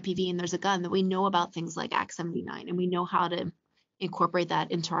concerns for IPV and there's a gun, that we know about things like Act 79 and we know how to incorporate that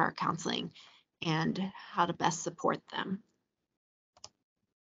into our counseling and how to best support them.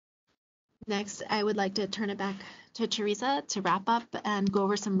 Next, I would like to turn it back to Teresa to wrap up and go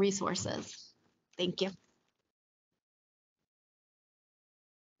over some resources. Thank you.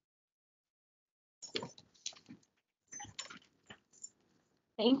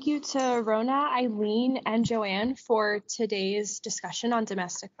 Thank you to Rhona, Eileen, and Joanne for today's discussion on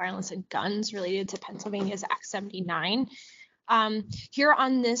domestic violence and guns related to Pennsylvania's Act 79. Here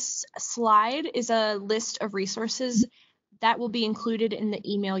on this slide is a list of resources that will be included in the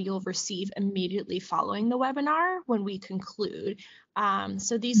email you'll receive immediately following the webinar when we conclude.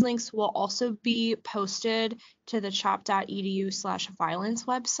 So these links will also be posted to the chop.edu/violence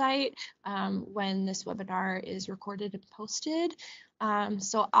website when this webinar is recorded and posted.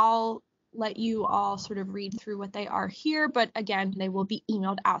 So I'll let you all sort of read through what they are here, but again, they will be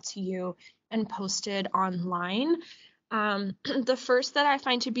emailed out to you and posted online. The first that I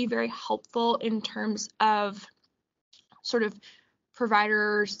find to be very helpful in terms of sort of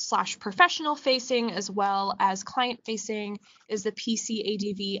provider/professional facing as well as client facing is the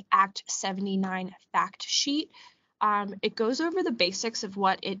PCADV Act 79 fact sheet. It goes over the basics of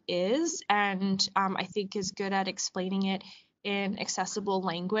what it is and I think is good at explaining it in accessible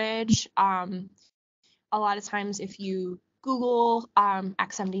language. A lot of times if you Google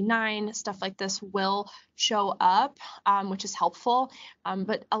Act 79, stuff like this will show up, which is helpful.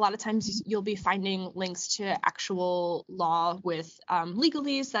 But a lot of times you'll be finding links to actual law with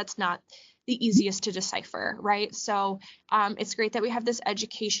legalese. That's not the easiest to decipher, right? So it's great that we have this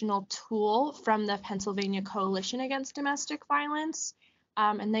educational tool from the Pennsylvania Coalition Against Domestic Violence.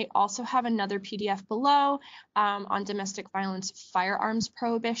 And they also have another PDF below on domestic violence firearms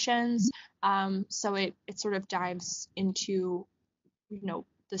prohibitions. So it sort of dives into, the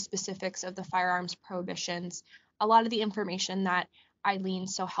specifics of the firearms prohibitions, a lot of the information that Eileen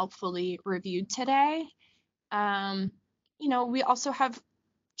so helpfully reviewed today. We also have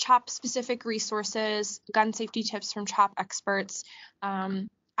CHOP specific resources, gun safety tips from CHOP experts. I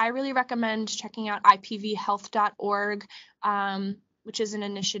really recommend checking out ipvhealth.org, which is an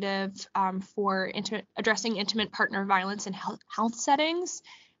initiative for addressing intimate partner violence in health settings.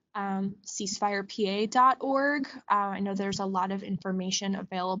 CeaseFirePA.org. I know there's a lot of information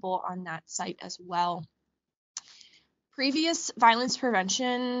available on that site as well. Previous violence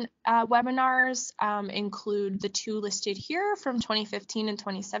prevention webinars include the 2 listed here from 2015 and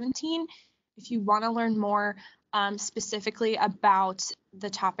 2017. If you want to learn more specifically about the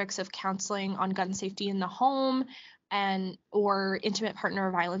topics of counseling on gun safety in the home or intimate partner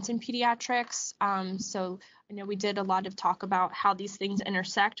violence in pediatrics. So I know we did a lot of talk about how these things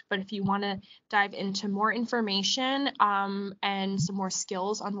intersect, but if you want to dive into more information and some more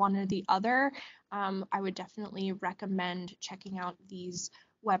skills on one or the other, I would definitely recommend checking out these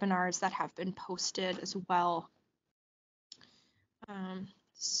webinars that have been posted as well.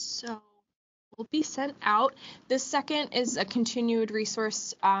 So will be sent out. This second is a continued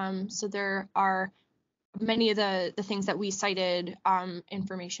resource. So there are many of the things that we cited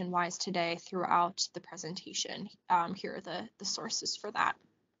information-wise today throughout the presentation. Here are the sources for that.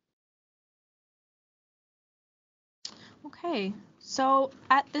 Okay, so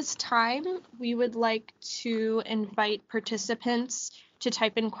at this time, we would like to invite participants to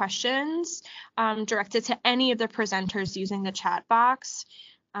type in questions directed to any of the presenters using the chat box.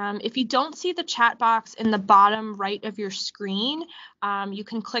 If you don't see the chat box in the bottom right of your screen, you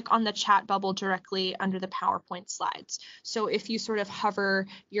can click on the chat bubble directly under the PowerPoint slides. So if you sort of hover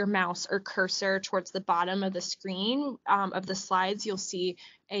your mouse or cursor towards the bottom of the screen of the slides, you'll see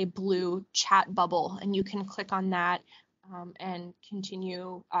a blue chat bubble, and you can click on that and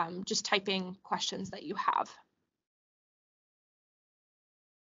continue just typing questions that you have.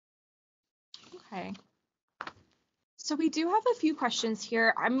 Okay. So we do have a few questions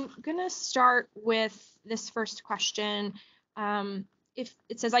here. I'm going to start with this first question. If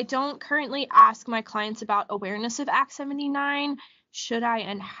it says, I don't currently ask my clients about awareness of Act 79, should I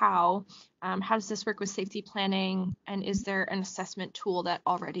and how? How does this work with safety planning? And is there an assessment tool that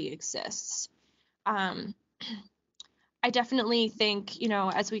already exists? I definitely think,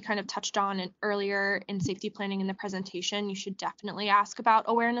 as we kind of touched on earlier in safety planning in the presentation, you should definitely ask about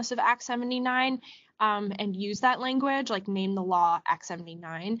awareness of Act 79 and use that language, like name the law Act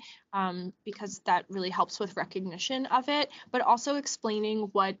 79, because that really helps with recognition of it, but also explaining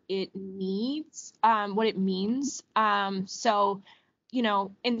what it needs, what it means. So,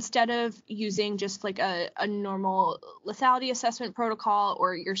 instead of using just like a normal lethality assessment protocol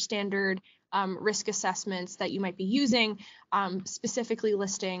or your standard risk assessments that you might be using, specifically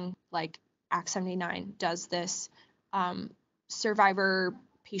listing like Act 79 does this, survivor,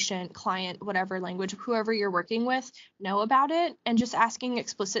 patient, client, whatever language, whoever you're working with, know about it, and just asking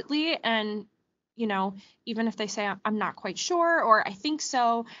explicitly. And, even if they say, I'm not quite sure, or I think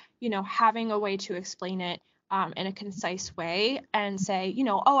so, having a way to explain it in a concise way and say,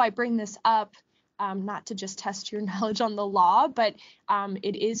 oh, I bring this up not to just test your knowledge on the law, but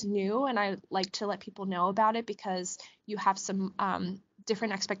it is new, and I like to let people know about it because you have some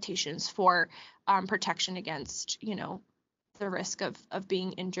different expectations for protection against, the risk of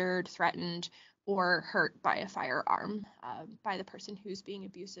being injured, threatened, or hurt by a firearm by the person who's being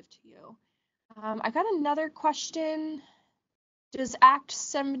abusive to you. I got another question. Does Act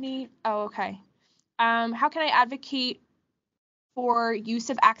 70? Oh, okay. How can I advocate for use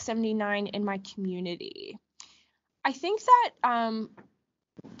of Act 79 in my community? I think that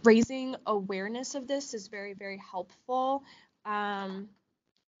raising awareness of this is very, very helpful. And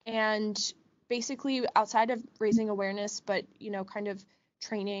basically outside of raising awareness, but, kind of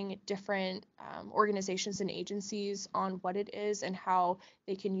training different organizations and agencies on what it is and how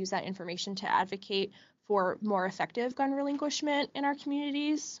they can use that information to advocate for more effective gun relinquishment in our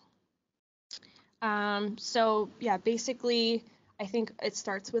communities. So yeah, basically, I think it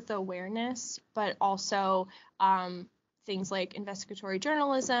starts with awareness, but also things like investigatory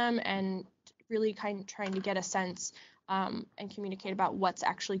journalism and really kind of trying to get a sense and communicate about what's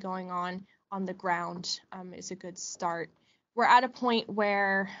actually going on the ground is a good start. We're at a point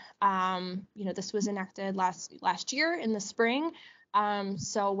where, this was enacted last year in the spring.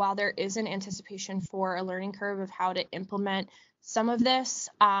 So while there is an anticipation for a learning curve of how to implement some of this,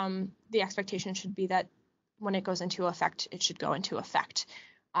 the expectation should be that when it goes into effect, it should go into effect.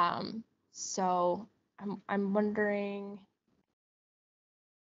 So I'm wondering,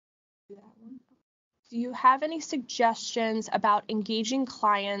 do you have any suggestions about engaging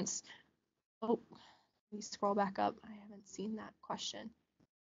clients? Oh, let me scroll back up. I haven't seen that question.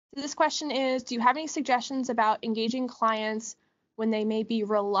 So this question is, do you have any suggestions about engaging clients when they may be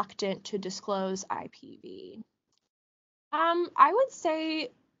reluctant to disclose IPV? I would say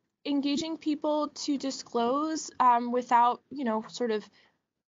engaging people to disclose without, sort of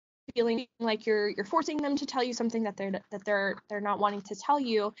feeling like you're forcing them to tell you something that they're not wanting to tell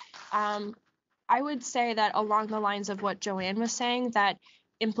you. I would say that along the lines of what Joanne was saying, that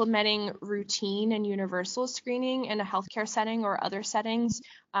implementing routine and universal screening in a healthcare setting or other settings,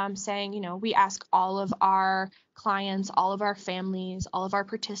 saying, we ask all of our clients, all of our families, all of our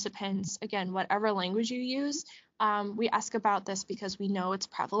participants, again, whatever language you use, we ask about this because we know it's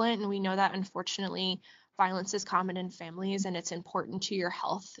prevalent and we know that unfortunately violence is common in families and it's important to your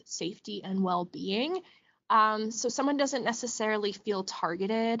health, safety, and well-being. So someone doesn't necessarily feel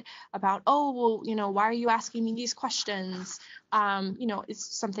targeted about, oh, well, why are you asking me these questions? It's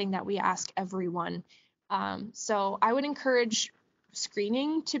something that we ask everyone. So I would encourage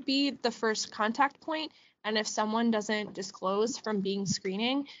screening to be the first contact point. And if someone doesn't disclose from being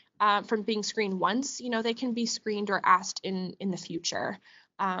screened once, they can be screened or asked in the future.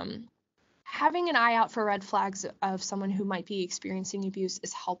 Having an eye out for red flags of someone who might be experiencing abuse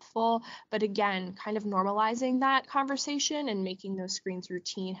is helpful, but again, kind of normalizing that conversation and making those screens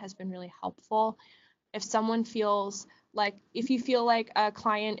routine has been really helpful. If you feel like a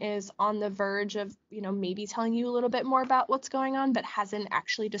client is on the verge of, maybe telling you a little bit more about what's going on, but hasn't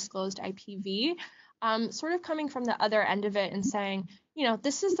actually disclosed IPV, sort of coming from the other end of it and saying,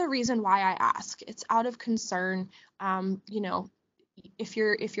 this is the reason why I ask. It's out of concern, if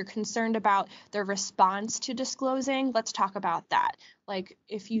you're concerned about their response to disclosing, let's talk about that. Like,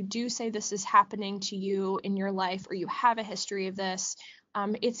 if you do say this is happening to you in your life or you have a history of this,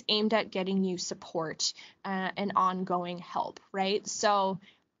 it's aimed at getting you support and ongoing help, right? So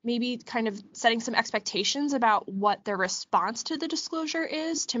maybe kind of setting some expectations about what their response to the disclosure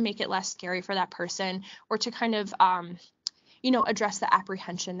is to make it less scary for that person, or to kind of, address the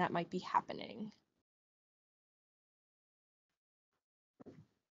apprehension that might be happening.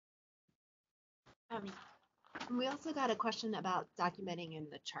 We also got a question about documenting in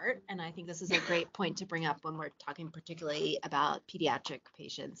the chart, and I think this is a great point to bring up when we're talking particularly about pediatric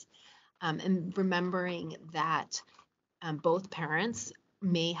patients, and remembering that both parents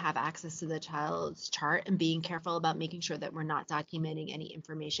may have access to the child's chart, and being careful about making sure that we're not documenting any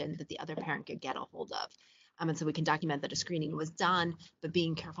information that the other parent could get a hold of. And so we can document that a screening was done, but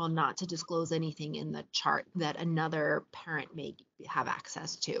being careful not to disclose anything in the chart that another parent may have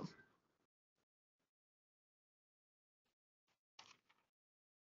access to.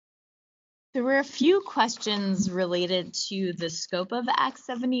 There were a few questions related to the scope of Act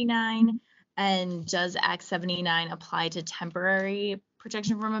 79 and does Act 79 apply to temporary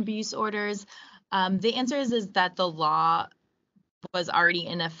protection from abuse orders? The answer is that the law was already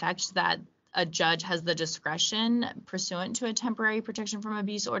in effect, that a judge has the discretion pursuant to a temporary protection from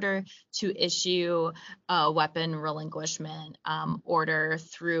abuse order to issue a weapon relinquishment order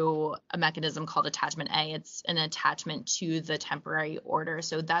through a mechanism called Attachment A. It's an attachment to the temporary order.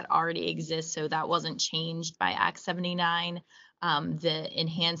 So that already exists. So that wasn't changed by Act 79. The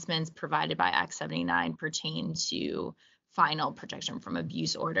enhancements provided by Act 79 pertain to final protection from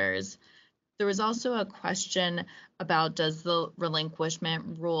abuse orders. There was also a question about, does the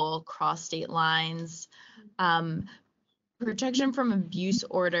relinquishment rule cross state lines? Protection from abuse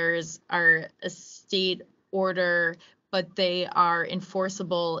orders are a state order, but they are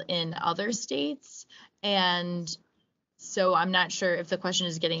enforceable in other states. And so I'm not sure if the question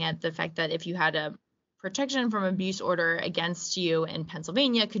is getting at the fact that if you had a protection from abuse order against you in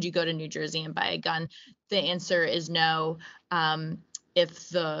Pennsylvania, could you go to New Jersey and buy a gun? The answer is no. If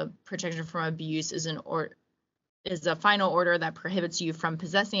the protection from abuse is a final order that prohibits you from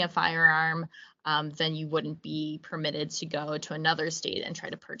possessing a firearm, then you wouldn't be permitted to go to another state and try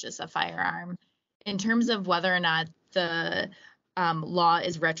to purchase a firearm. In terms of whether or not the law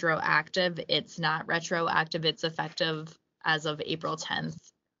is retroactive, it's not retroactive. It's effective as of April 10th,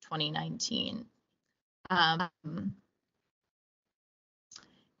 2019.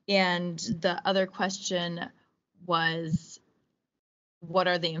 And the other question was, what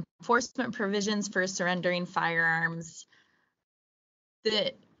are the enforcement provisions for surrendering firearms?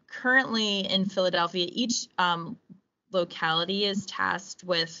 Currently in Philadelphia, each locality is tasked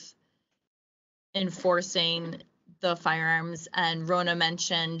with enforcing the firearms, and Rhona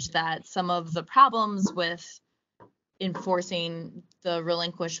mentioned that some of the problems with enforcing the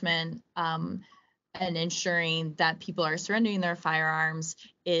relinquishment and ensuring that people are surrendering their firearms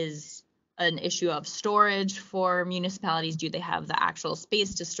is an issue of storage for municipalities. Do they have the actual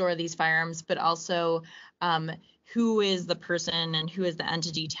space to store these firearms? But also, who is the person and who is the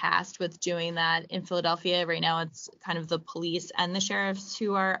entity tasked with doing that? In Philadelphia right now, it's kind of the police and the sheriffs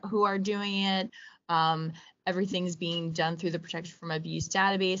who are doing it. Everything's being done through the Protection from Abuse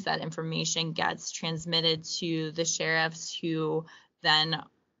database. That information gets transmitted to the sheriffs, who then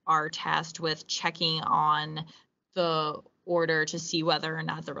are tasked with checking on the order to see whether or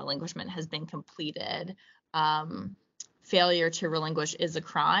not the relinquishment has been completed. Failure to relinquish is a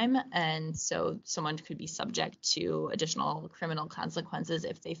crime, and so someone could be subject to additional criminal consequences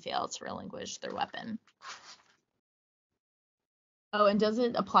if they fail to relinquish their weapon. Oh, and does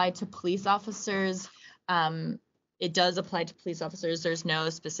it apply to police officers? It does apply to police officers. There's no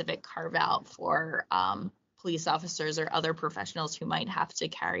specific carve out for police officers or other professionals who might have to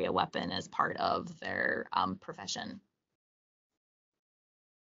carry a weapon as part of their profession.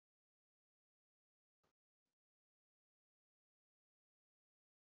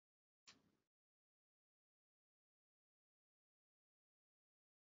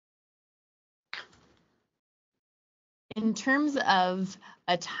 In terms of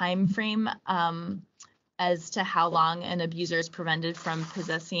a time frame as to how long an abuser is prevented from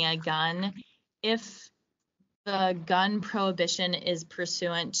possessing a gun, if the gun prohibition is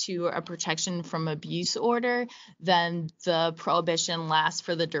pursuant to a protection from abuse order, then the prohibition lasts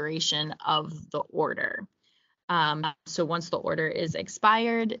for the duration of the order. So once the order is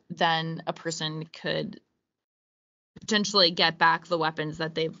expired, then a person could potentially get back the weapons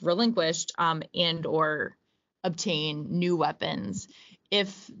that they've relinquished and or obtain new weapons.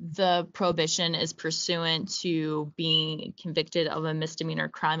 If the prohibition is pursuant to being convicted of a misdemeanor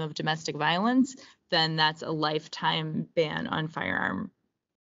crime of domestic violence, then that's a lifetime ban on firearm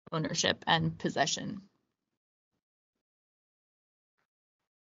ownership and possession.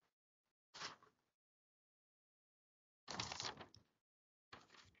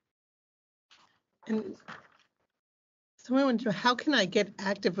 And someone wanted to know, how can I get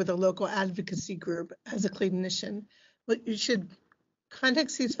active with a local advocacy group as a clinician? Well, you should contact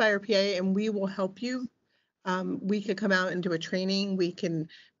CeaseFirePA and we will help you. We could come out and do a training. We can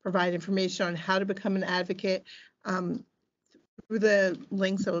provide information on how to become an advocate through the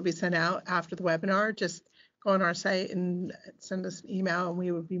links that will be sent out after the webinar. Just go on our site and send us an email and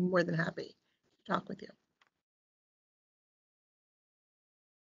we would be more than happy to talk with you.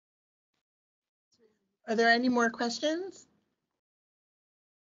 Are there any more questions?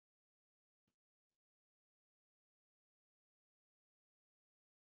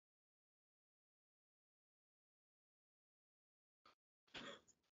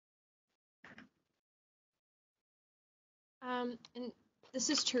 And this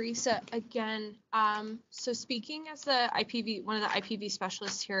is Teresa again. So speaking as the IPV, one of the IPV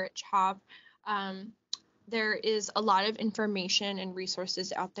specialists here at CHOP, there is a lot of information and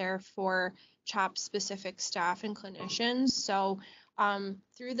resources out there for CHOP specific staff and clinicians. So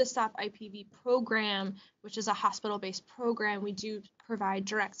through the STOP IPV program, which is a hospital-based program, we do provide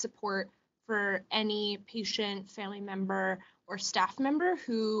direct support for any patient, family member, or staff member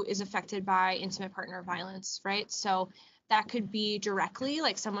who is affected by intimate partner violence, right? So that could be directly,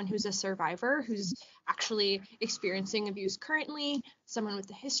 like someone who's a survivor who's actually experiencing abuse currently, someone with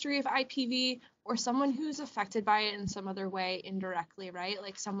a history of IPV, or someone who's affected by it in some other way indirectly, right?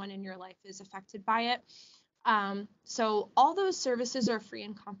 Like someone in your life is affected by it. So all those services are free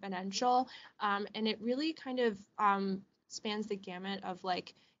and confidential, and it really kind of spans the gamut of,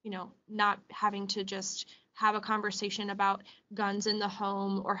 like, you know, not having to just have a conversation about guns in the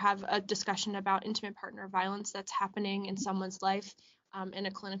home or have a discussion about intimate partner violence that's happening in someone's life in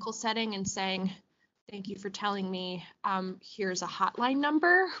a clinical setting and saying, thank you for telling me, here's a hotline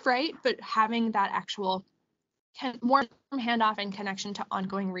number, right? But having that actual more handoff and connection to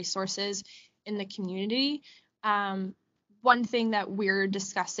ongoing resources in the community. One thing that we're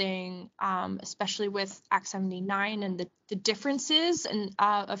discussing, especially with Act 79 and the differences and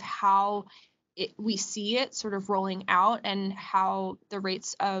of how we see it sort of rolling out and how the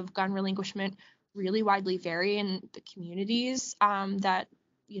rates of gun relinquishment really widely vary in the communities that,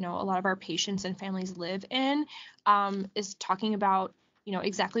 you know, a lot of our patients and families live in, is talking about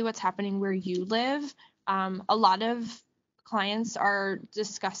exactly what's happening where you live. A lot of clients are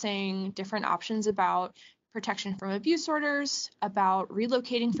discussing different options about protection from abuse orders, about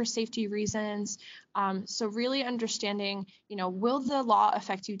relocating for safety reasons. So really understanding, will the law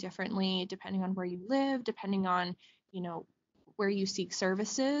affect you differently depending on where you live, depending on, where you seek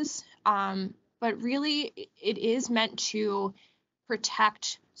services. But really, it is meant to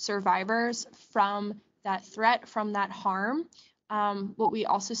protect survivors from that threat, from that harm. What we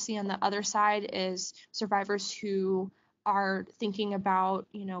also see on the other side is survivors who are thinking about,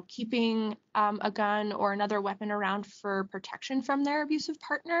 keeping a gun or another weapon around for protection from their abusive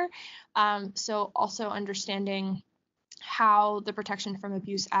partner. So also understanding how the Protection from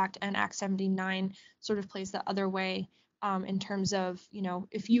Abuse Act and Act 79 sort of plays the other way in terms of,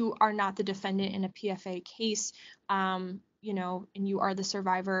 if you are not the defendant in a PFA case, and you are the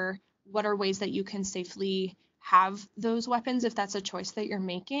survivor, what are ways that you can safely have those weapons if that's a choice that you're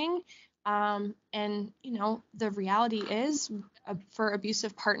making. And, the reality is for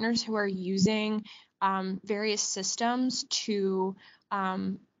abusive partners who are using various systems to,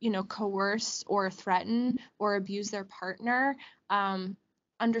 coerce or threaten or abuse their partner,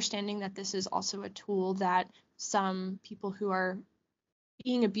 understanding that this is also a tool that some people who are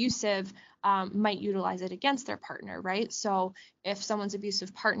being abusive might utilize it against their partner, right? So if someone's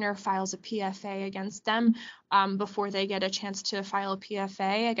abusive partner files a PFA against them before they get a chance to file a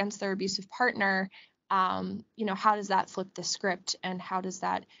PFA against their abusive partner, how does that flip the script, and how does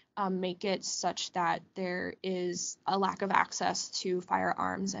that make it such that there is a lack of access to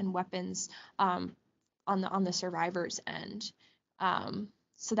firearms and weapons on the survivor's end?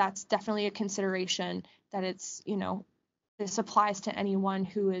 So that's definitely a consideration, that it's, this applies to anyone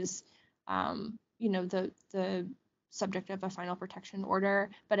who is, the subject of a final protection order.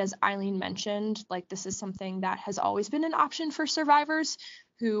 But as Eileen mentioned, this is something that has always been an option for survivors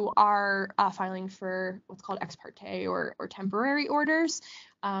who are filing for what's called ex parte or temporary orders.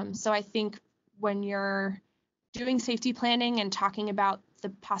 So I think when you're doing safety planning and talking about the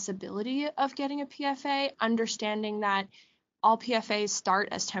possibility of getting a PFA, understanding that all PFAs start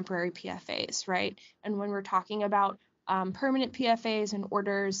as temporary PFAs, right? And when we're talking about permanent PFAs and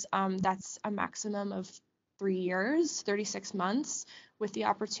orders, that's a maximum of 3 years, 36 months, with the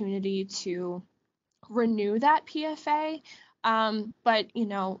opportunity to renew that PFA. But,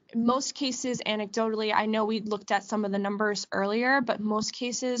 in most cases, anecdotally, I know we looked at some of the numbers earlier, but most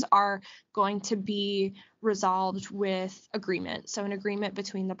cases are going to be resolved with agreement. So an agreement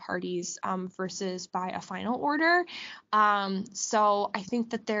between the parties versus by a final order. So I think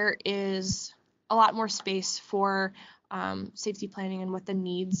that there is a lot more space for safety planning and what the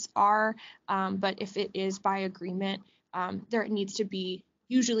needs are. But if it is by agreement, there needs to be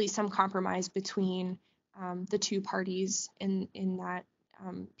usually some compromise between the two parties in that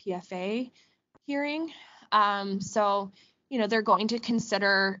PFA hearing. So, they're going to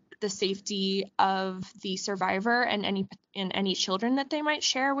consider the safety of the survivor and any children that they might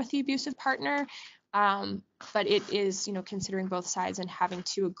share with the abusive partner. But it is, considering both sides and having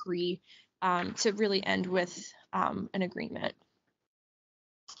to agree to really end with an agreement.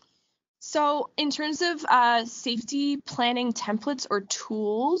 So in terms of safety planning templates or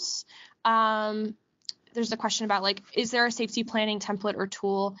tools, there's a question about is there a safety planning template or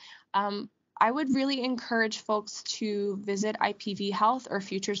tool? I would really encourage folks to visit IPV Health or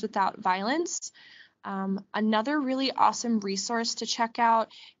Futures Without Violence. Another really awesome resource to check out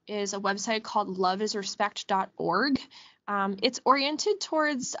is a website called loveisrespect.org. It's oriented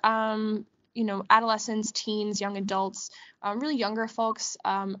towards adolescents, teens, young adults, really younger folks,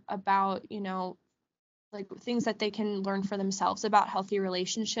 about things that they can learn for themselves about healthy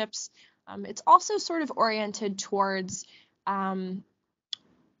relationships. It's also sort of oriented towards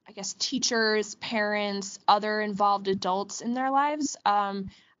teachers, parents, other involved adults in their lives,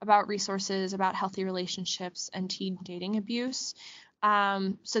 about resources about healthy relationships and teen dating abuse.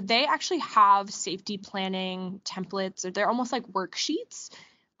 So they actually have safety planning templates, or they're almost like worksheets.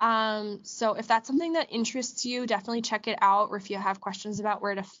 So if that's something that interests you, definitely check it out. Or if you have questions about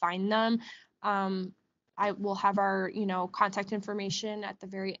where to find them, I will have our, contact information at the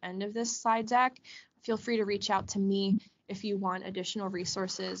very end of this slide deck. Feel free to reach out to me if you want additional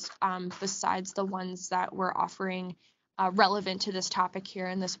resources besides the ones that we're offering relevant to this topic here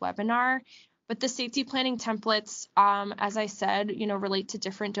in this webinar. But the safety planning templates, as I said, relate to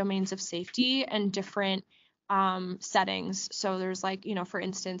different domains of safety and different settings. So there's for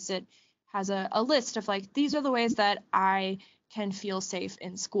instance, it has a list of these are the ways that I can feel safe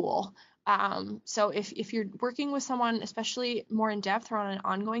in school. So if you're working with someone, especially more in depth or on an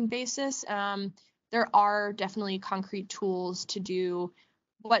ongoing basis, there are definitely concrete tools to do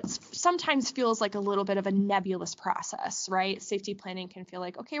what sometimes feels like a little bit of a nebulous process, right? Safety planning can feel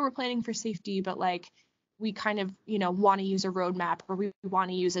like, okay, we're planning for safety, but like we kind of, want to use a roadmap, or we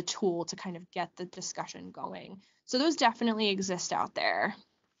want to use a tool to kind of get the discussion going. So those definitely exist out there.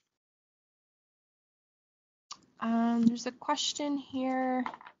 There's a question here.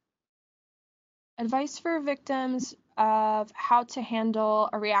 Advice for victims of how to handle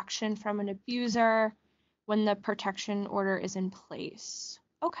a reaction from an abuser when the protection order is in place.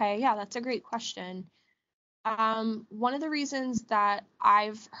 Okay, yeah, that's a great question. One of the reasons that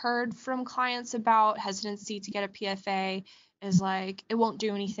I've heard from clients about hesitancy to get a PFA is like it won't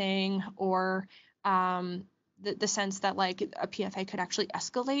do anything, or the sense that like a PFA could actually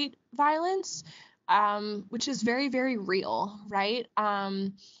escalate violence, which is very, very real, right?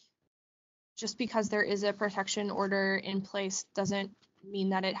 Just because there is a protection order in place doesn't mean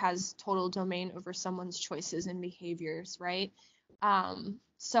that it has total domain over someone's choices and behaviors, right?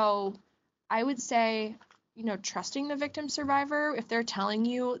 So I would say, trusting the victim survivor, if they're telling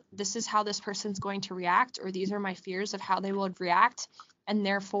you this is how this person's going to react, or these are my fears of how they would react, and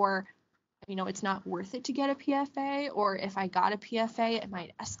therefore, it's not worth it to get a PFA, or if I got a PFA, it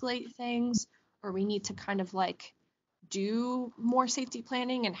might escalate things, or we need to kind of like do more safety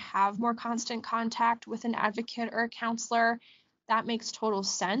planning and have more constant contact with an advocate or a counselor, that makes total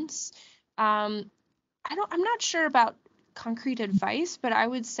sense. I'm not sure about concrete advice, but I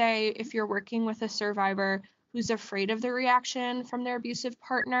would say if you're working with a survivor who's afraid of the reaction from their abusive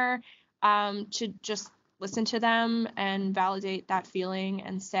partner, to just listen to them and validate that feeling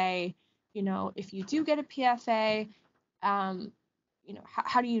and say, if you do get a PFA,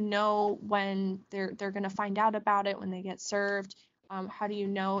 how do you know when they're going to find out about it when they get served? How do you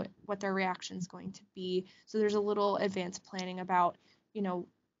know what their reaction is going to be? So there's a little advanced planning about,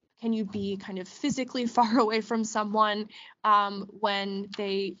 can you be kind of physically far away from someone when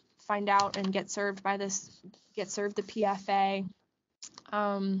they find out and get served the PFA?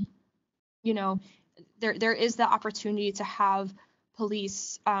 There is the opportunity to have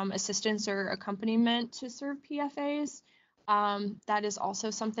police assistance or accompaniment to serve PFAs. That is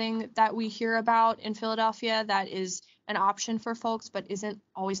also something that we hear about in Philadelphia that is an option for folks, but isn't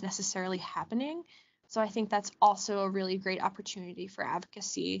always necessarily happening. So I think that's also a really great opportunity for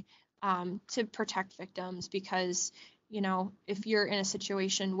advocacy to protect victims, because, if you're in a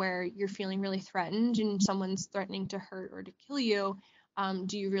situation where you're feeling really threatened and someone's threatening to hurt or to kill you,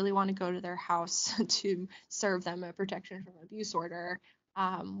 do you really want to go to their house to serve them a protection from abuse order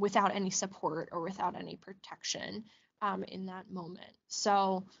without any support or without any protection in that moment?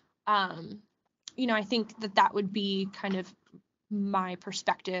 So, I think that would be kind of my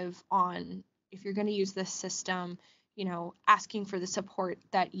perspective on, if you're going to use this system, asking for the support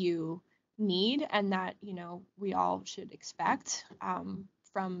that you need and that, we all should expect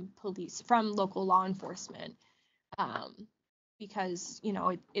from police, from local law enforcement. Because,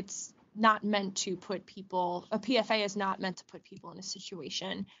 it's not meant to put people, a PFA is not meant to put people in a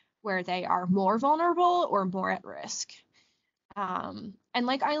situation where they are more vulnerable or more at risk. And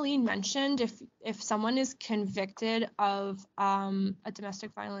like Eileen mentioned, if someone is convicted of a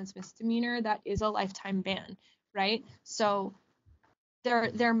domestic violence misdemeanor, that is a lifetime ban, right? So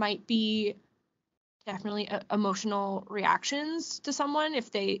there might be definitely emotional reactions to someone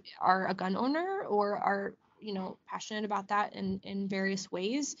if they are a gun owner or are, passionate about that in various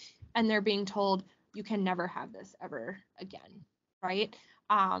ways, and they're being told you can never have this ever again, right?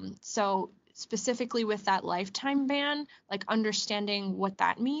 So specifically with that lifetime ban, like understanding what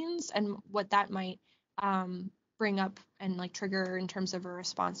that means and what that might bring up and like trigger in terms of a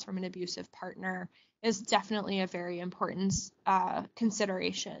response from an abusive partner is definitely a very important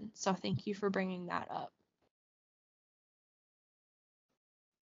consideration. So thank you for bringing that up.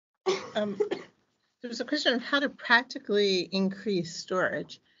 There's a question of how to practically increase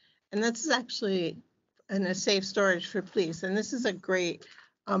storage. And this is actually a safe storage for police. And this is a great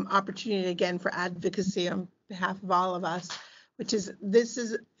opportunity, again, for advocacy on behalf of all of us, which is, this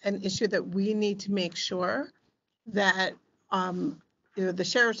is an issue that we need to make sure that the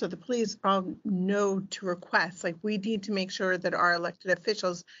sheriffs or the police all know to request. Like, we need to make sure that our elected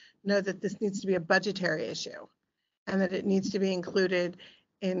officials know that this needs to be a budgetary issue and that it needs to be included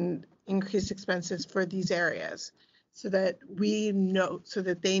in increased expenses for these areas, so that we know, so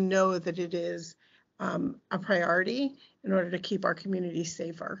that they know that it is a priority in order to keep our community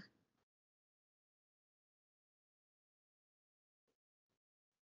safer.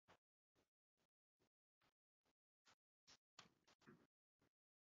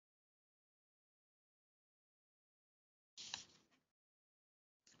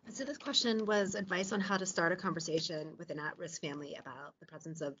 So this question was advice on how to start a conversation with an at-risk family about the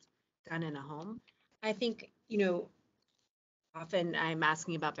presence of gun in a home. I think, often I'm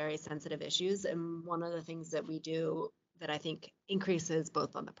asking about very sensitive issues, and one of the things that we do that I think increases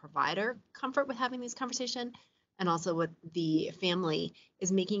both on the provider comfort with having these conversations and also with the family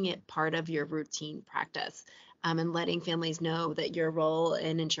is making it part of your routine practice, and letting families know that your role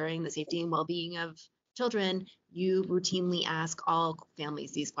in ensuring the safety and well-being of children, you routinely ask all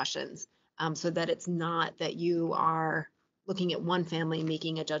families these questions, so that it's not that you are looking at one family,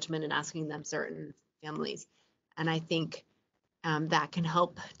 making a judgment and asking them certain families. And I think that can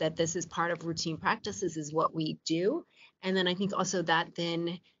help, that this is part of routine practices, is what we do. And then I think also that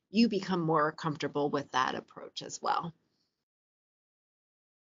then you become more comfortable with that approach as well.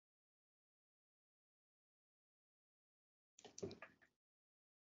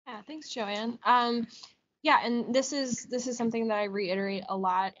 Yeah, thanks, Joanne. Yeah, and this is something that I reiterate a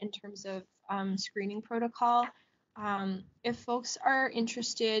lot in terms of screening protocol. If folks are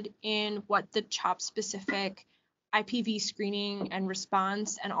interested in what the CHOP specific IPV screening and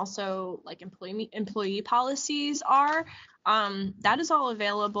response and also like employee policies are, that is all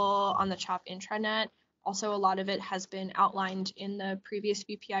available on the CHOP intranet. Also, a lot of it has been outlined in the previous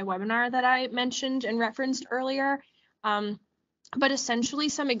VPI webinar that I mentioned and referenced earlier. But essentially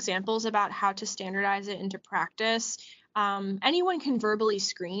some examples about how to standardize it into practice. Anyone can verbally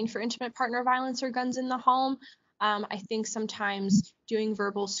screen for intimate partner violence or guns in the home. I think sometimes doing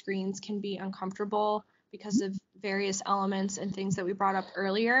verbal screens can be uncomfortable because of various elements and things that we brought up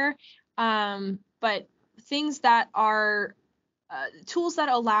earlier. But things that are tools that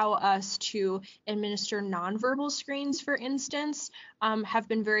allow us to administer nonverbal screens, for instance, have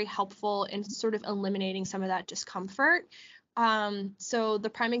been very helpful in sort of eliminating some of that discomfort. So the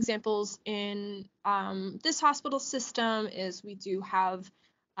prime examples in this hospital system is we do have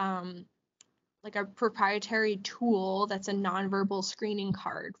like a proprietary tool that's a nonverbal screening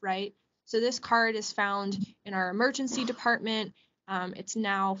card, right? So this card is found in our emergency department. It's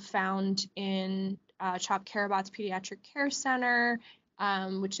now found in CHOP CareBot's Pediatric Care Center,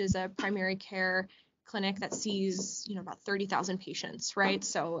 which is a primary care clinic that sees, about 30,000 patients, right?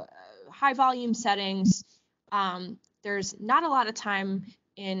 So high volume settings. There's not a lot of time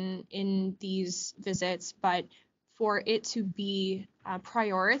in these visits, but for it to be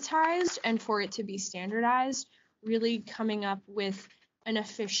prioritized and for it to be standardized, really coming up with an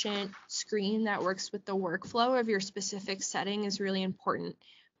efficient screen that works with the workflow of your specific setting is really important,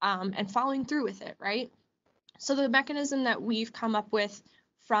 and following through with it, right? So the mechanism that we've come up with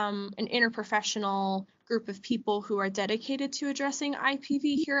from an interprofessional group of people who are dedicated to addressing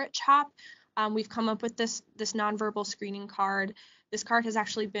IPV here at CHOP, we've come up with this nonverbal screening card. This card has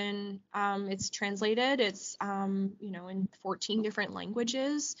actually been, it's translated. It's, in 14 different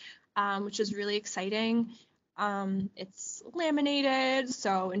languages, which is really exciting. It's laminated,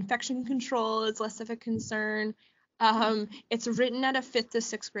 so infection control is less of a concern. It's written at a 5th to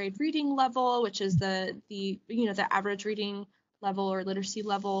 6th grade reading level, which is the average reading level or literacy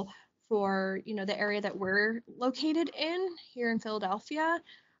level for, the area that we're located in here in Philadelphia.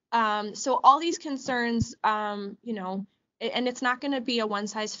 So all these concerns, and it's not going to be a one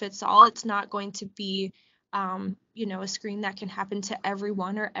size fits all. It's not going to be, a screen that can happen to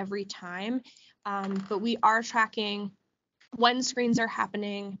everyone or every time. But we are tracking when screens are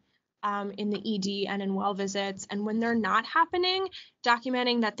happening in the ED and in well visits, and when they're not happening,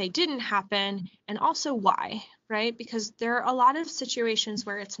 documenting that they didn't happen and also why, right? Because there are a lot of situations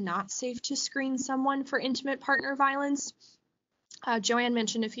where it's not safe to screen someone for intimate partner violence. Joanne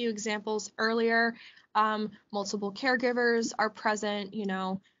mentioned a few examples earlier. Multiple caregivers are present. You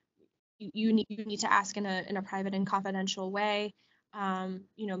need to ask in a private and confidential way.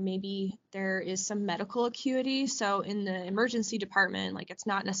 Maybe there is some medical acuity. So in the emergency department, it's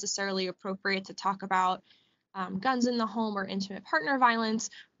not necessarily appropriate to talk about guns in the home or intimate partner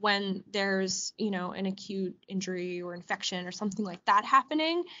violence when there's, an acute injury or infection or something like that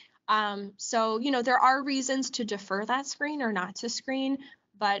happening. So, there are reasons to defer that screen or not to screen,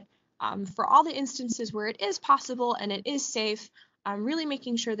 but for all the instances where it is possible and it is safe, really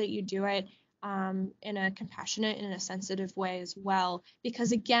making sure that you do it in a compassionate and a sensitive way as well,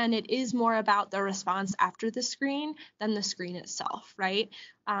 because again, it is more about the response after the screen than the screen itself, right?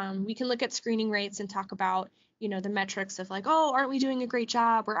 We can look at screening rates and talk about the metrics of aren't we doing a great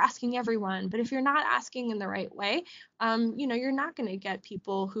job? We're asking everyone. But if you're not asking in the right way, you're not going to get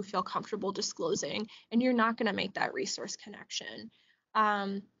people who feel comfortable disclosing, and you're not going to make that resource connection.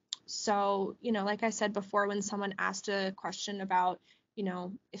 So, like I said before, when someone asked a question about,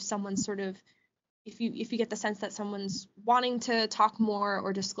 if someone's sort of if you get the sense that someone's wanting to talk more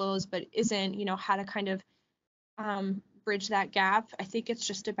or disclose but isn't, how to kind of bridge that gap. I think it's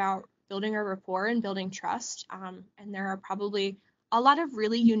just about building a rapport and building trust. And there are probably a lot of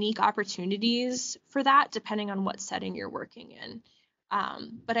really unique opportunities for that, depending on what setting you're working in.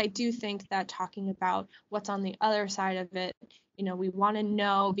 But I do think that talking about what's on the other side of it, we want to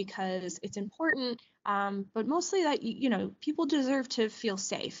know because it's important, but mostly that, people deserve to feel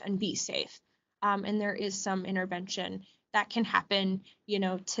safe and be safe. And there is some intervention that can happen,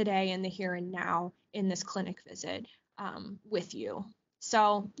 today in the here and now in this clinic visit with you.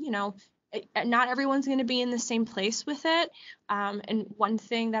 So, not everyone's going to be in the same place with it. And one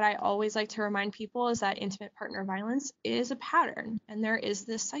thing that I always like to remind people is that intimate partner violence is a pattern, and there is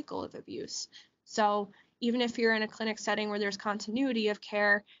this cycle of abuse. So even if you're in a clinic setting where there's continuity of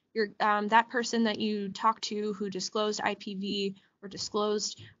care, you're that person that you talk to who disclosed IPV or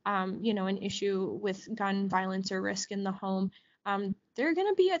disclosed, an issue with gun violence or risk in the home, they're going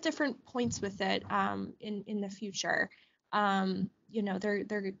to be at different points with it in the future.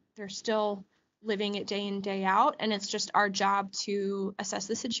 They're still living it day in, day out, and it's just our job to assess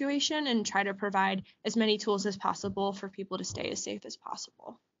the situation and try to provide as many tools as possible for people to stay as safe as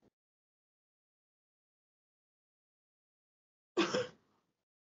possible.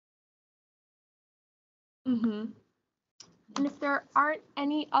 And if there aren't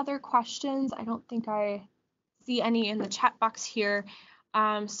any other questions, I don't think I see any in the chat box here.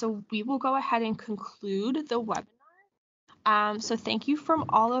 So we will go ahead and conclude the webinar. So thank you from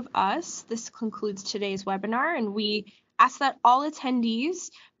all of us. This concludes today's webinar, and we ask that all attendees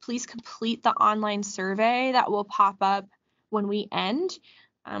please complete the online survey that will pop up when we end.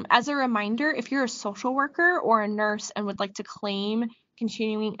 As a reminder, if you're a social worker or a nurse and would like to claim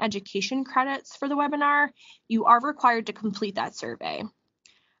continuing education credits for the webinar, you are required to complete that survey.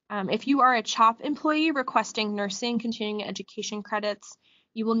 If you are a CHOP employee requesting nursing continuing education credits,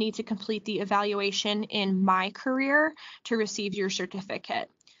 you will need to complete the evaluation in My Career to receive your certificate.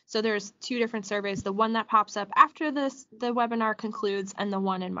 So there's two different surveys, the one that pops up after the webinar concludes and the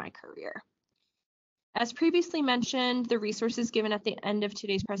one in My Career. As previously mentioned, the resources given at the end of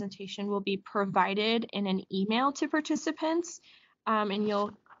today's presentation will be provided in an email to participants, and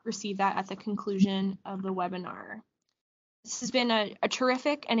you'll receive that at the conclusion of the webinar. This has been a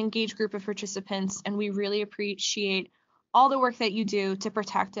terrific and engaged group of participants, and we really appreciate all the work that you do to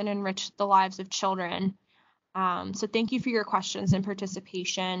protect and enrich the lives of children. So thank you for your questions and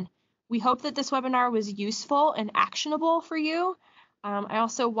participation. We hope that this webinar was useful and actionable for you. I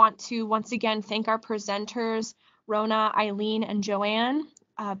also want to once again thank our presenters, Rhona, Eileen, and Joanne.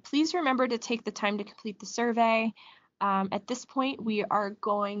 Please remember to take the time to complete the survey. At this point, we are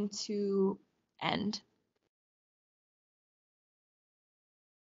going to end